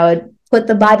 And I would put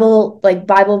the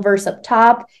Bible verse up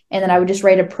top and then I would just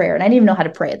write a prayer. And I didn't even know how to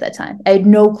pray at that time. I had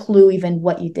no clue even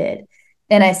what you did.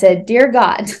 And I said, "Dear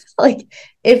God, like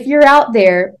if you're out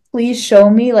there, please show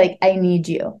me like I need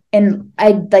you." And I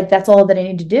like that's all that I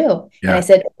need to do. And I Yeah.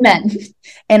 said, "Amen."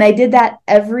 And I did that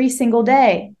every single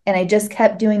day. And I just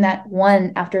kept doing that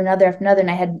one after another after another.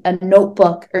 And I had a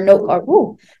notebook or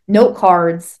note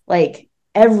cards like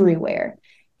everywhere.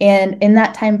 And in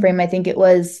that time frame, I think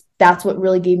that's what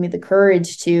really gave me the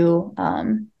courage to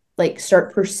like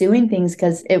start pursuing things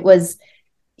because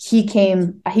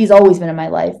he's always been in my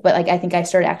life, but like I think I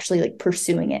started actually like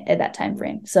pursuing it at that time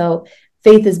frame. So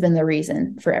faith has been the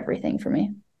reason for everything for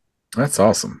me. That's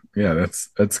awesome. Yeah,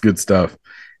 that's good stuff.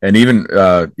 And even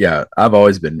yeah, I've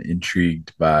always been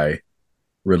intrigued by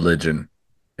religion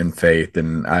and faith.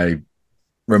 And I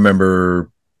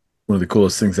remember one of the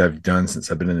coolest things I've done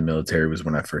since I've been in the military was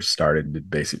when I first started did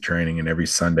basic training. And every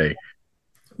Sunday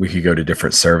we could go to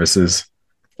different services.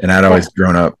 And I'd Yeah. always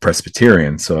grown up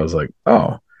Presbyterian. So I was like,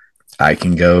 oh, I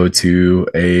can go to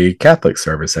a Catholic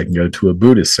service. I can go to a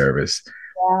Buddhist service.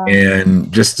 Yeah.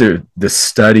 And just the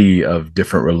study of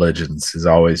different religions is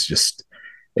always just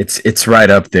it's right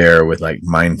up there with like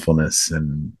mindfulness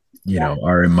and Yeah.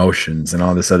 our emotions and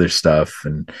all this other stuff.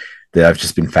 And that I've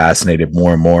just been fascinated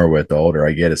more and more with the older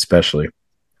I get, especially.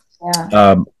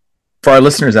 Yeah. For our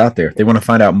listeners out there, if they want to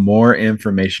find out more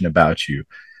information about you,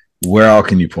 where all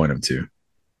can you point them to?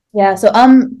 Yeah, so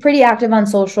I'm pretty active on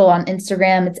social on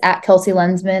Instagram. It's at Kelsey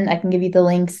Lensman. I can give you the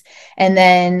links. And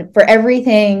then for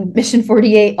everything, Mission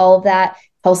 48, all of that,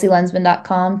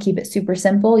 kelseylensman.com. Keep it super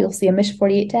simple. You'll see a Mission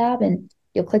 48 tab and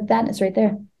you'll click that and it's right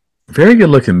there. Very good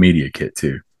looking media kit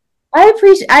too. I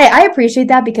appreciate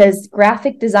that because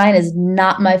graphic design is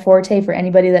not my forte. For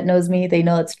anybody that knows me, they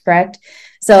know it's correct.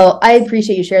 So I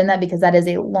appreciate you sharing that because that is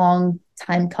a long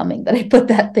time coming that I put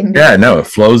that thing together. Yeah, no, it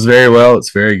flows very well.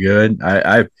 It's very good.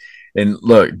 And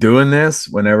look, doing this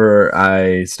whenever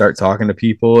I start talking to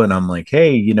people and I'm like,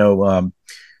 hey,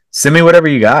 send me whatever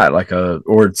you got.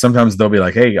 Or sometimes they'll be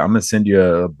like, hey, I'm gonna send you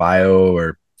a bio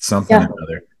or something or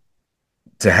another.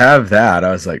 To have that,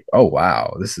 I was like, oh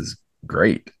wow, this is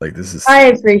great. Like this is I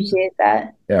appreciate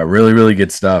that. Yeah, really, really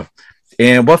good stuff.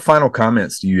 And what final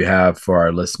comments do you have for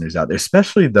our listeners out there,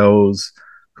 especially those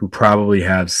who probably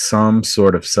have some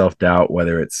sort of self-doubt,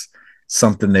 whether it's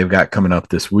something they've got coming up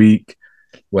this week,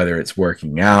 whether it's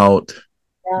working out?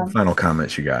 Yeah. What final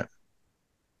comments you got?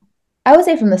 I would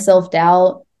say from the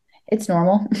self-doubt, it's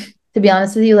normal. To be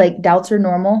honest with you, like doubts are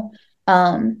normal.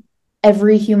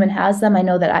 Every human has them. I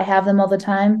know that I have them all the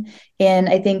time. And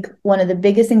I think one of the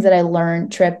biggest things that I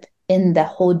learned, Trip, in the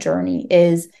whole journey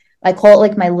is I call it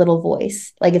like my little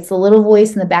voice. Like it's the little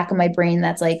voice in the back of my brain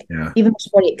that's like, even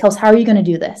 48, Kels, how are you going to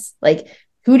do this? Like,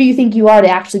 who do you think you are to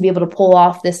actually be able to pull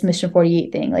off this Mission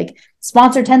 48 thing? Like,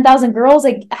 sponsor 10,000 girls?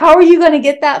 Like, how are you going to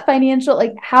get that financial?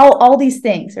 Like, how all these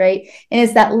things, right? And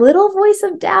it's that little voice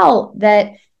of doubt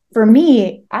that for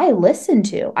me, I listened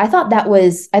to. I thought that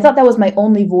was my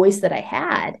only voice that I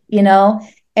had, you know?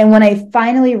 And when I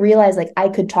finally realized like I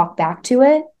could talk back to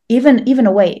it, even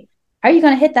a weight, how are you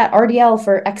going to hit that RDL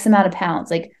for X amount of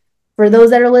pounds? Like for those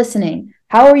that are listening,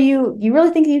 how are you really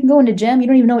think you can go into gym? You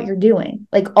don't even know what you're doing.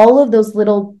 Like all of those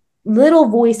little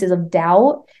voices of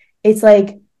doubt. It's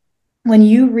like when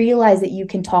you realize that you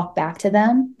can talk back to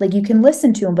them, like you can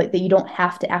listen to them, but that you don't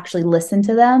have to actually listen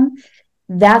to them.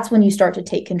 That's when you start to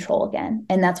take control again.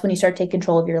 And that's when you start to take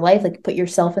control of your life, like put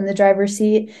yourself in the driver's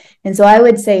seat. And so I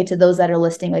would say to those that are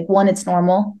listening, like one, it's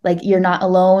normal. Like you're not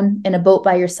alone in a boat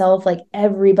by yourself. Like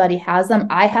everybody has them.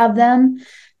 I have them.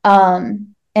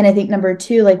 And I think number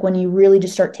two, like when you really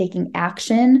just start taking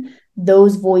action,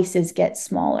 those voices get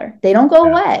smaller. They don't go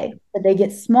away, but they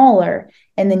get smaller.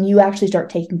 And then you actually start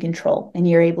taking control and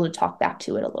you're able to talk back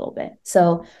to it a little bit.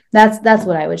 So that's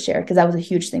what I would share because that was a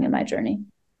huge thing in my journey.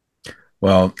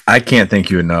 Well, I can't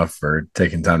thank you enough for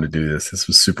taking time to do this. This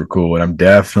was super cool. And I'm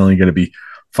definitely going to be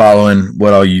following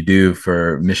what all you do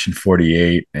for Mission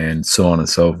 48 and so on and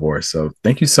so forth. So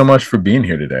thank you so much for being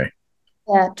here today.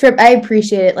 Yeah, Trip, I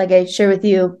appreciate it. Like I share with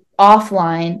you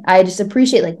offline, I just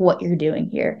appreciate like what you're doing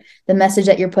here, the message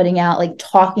that you're putting out, like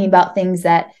talking about things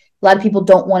that a lot of people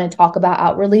don't want to talk about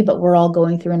outwardly, but we're all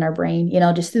going through in our brain,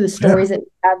 just through the stories that we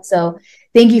have. So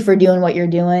thank you for doing what you're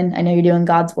doing. I know you're doing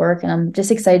God's work and I'm just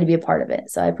excited to be a part of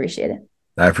it. So I appreciate it.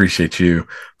 I appreciate you.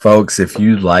 Folks, if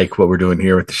you like what we're doing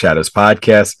here with the Shadows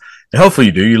Podcast, and hopefully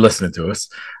you do, you're listening to us,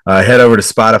 head over to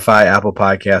Spotify, Apple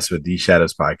Podcasts, with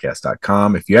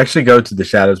theshadowspodcast.com. If you actually go to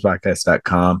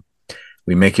theshadowspodcast.com,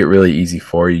 we make it really easy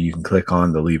for you. You can click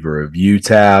on the leave a review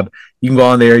tab. You can go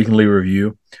on there. You can leave a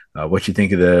review. What you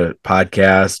think of the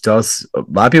podcast. Tell us. A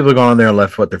lot of people have gone on there and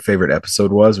left what their favorite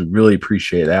episode was. We really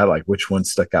appreciate that. Like which one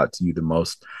stuck out to you the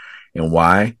most and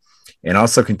why. And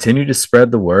also continue to spread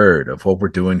the word of what we're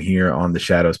doing here on the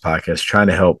Shadows Podcast, trying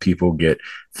to help people get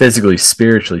physically,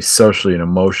 spiritually, socially, and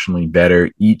emotionally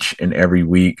better each and every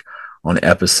week on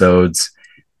episodes.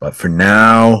 But for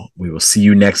now, we will see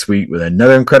you next week with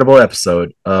another incredible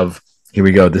episode of, here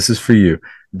we go, this is for you,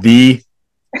 the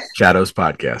Shadows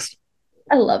Podcast.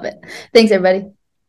 I love it. Thanks, everybody.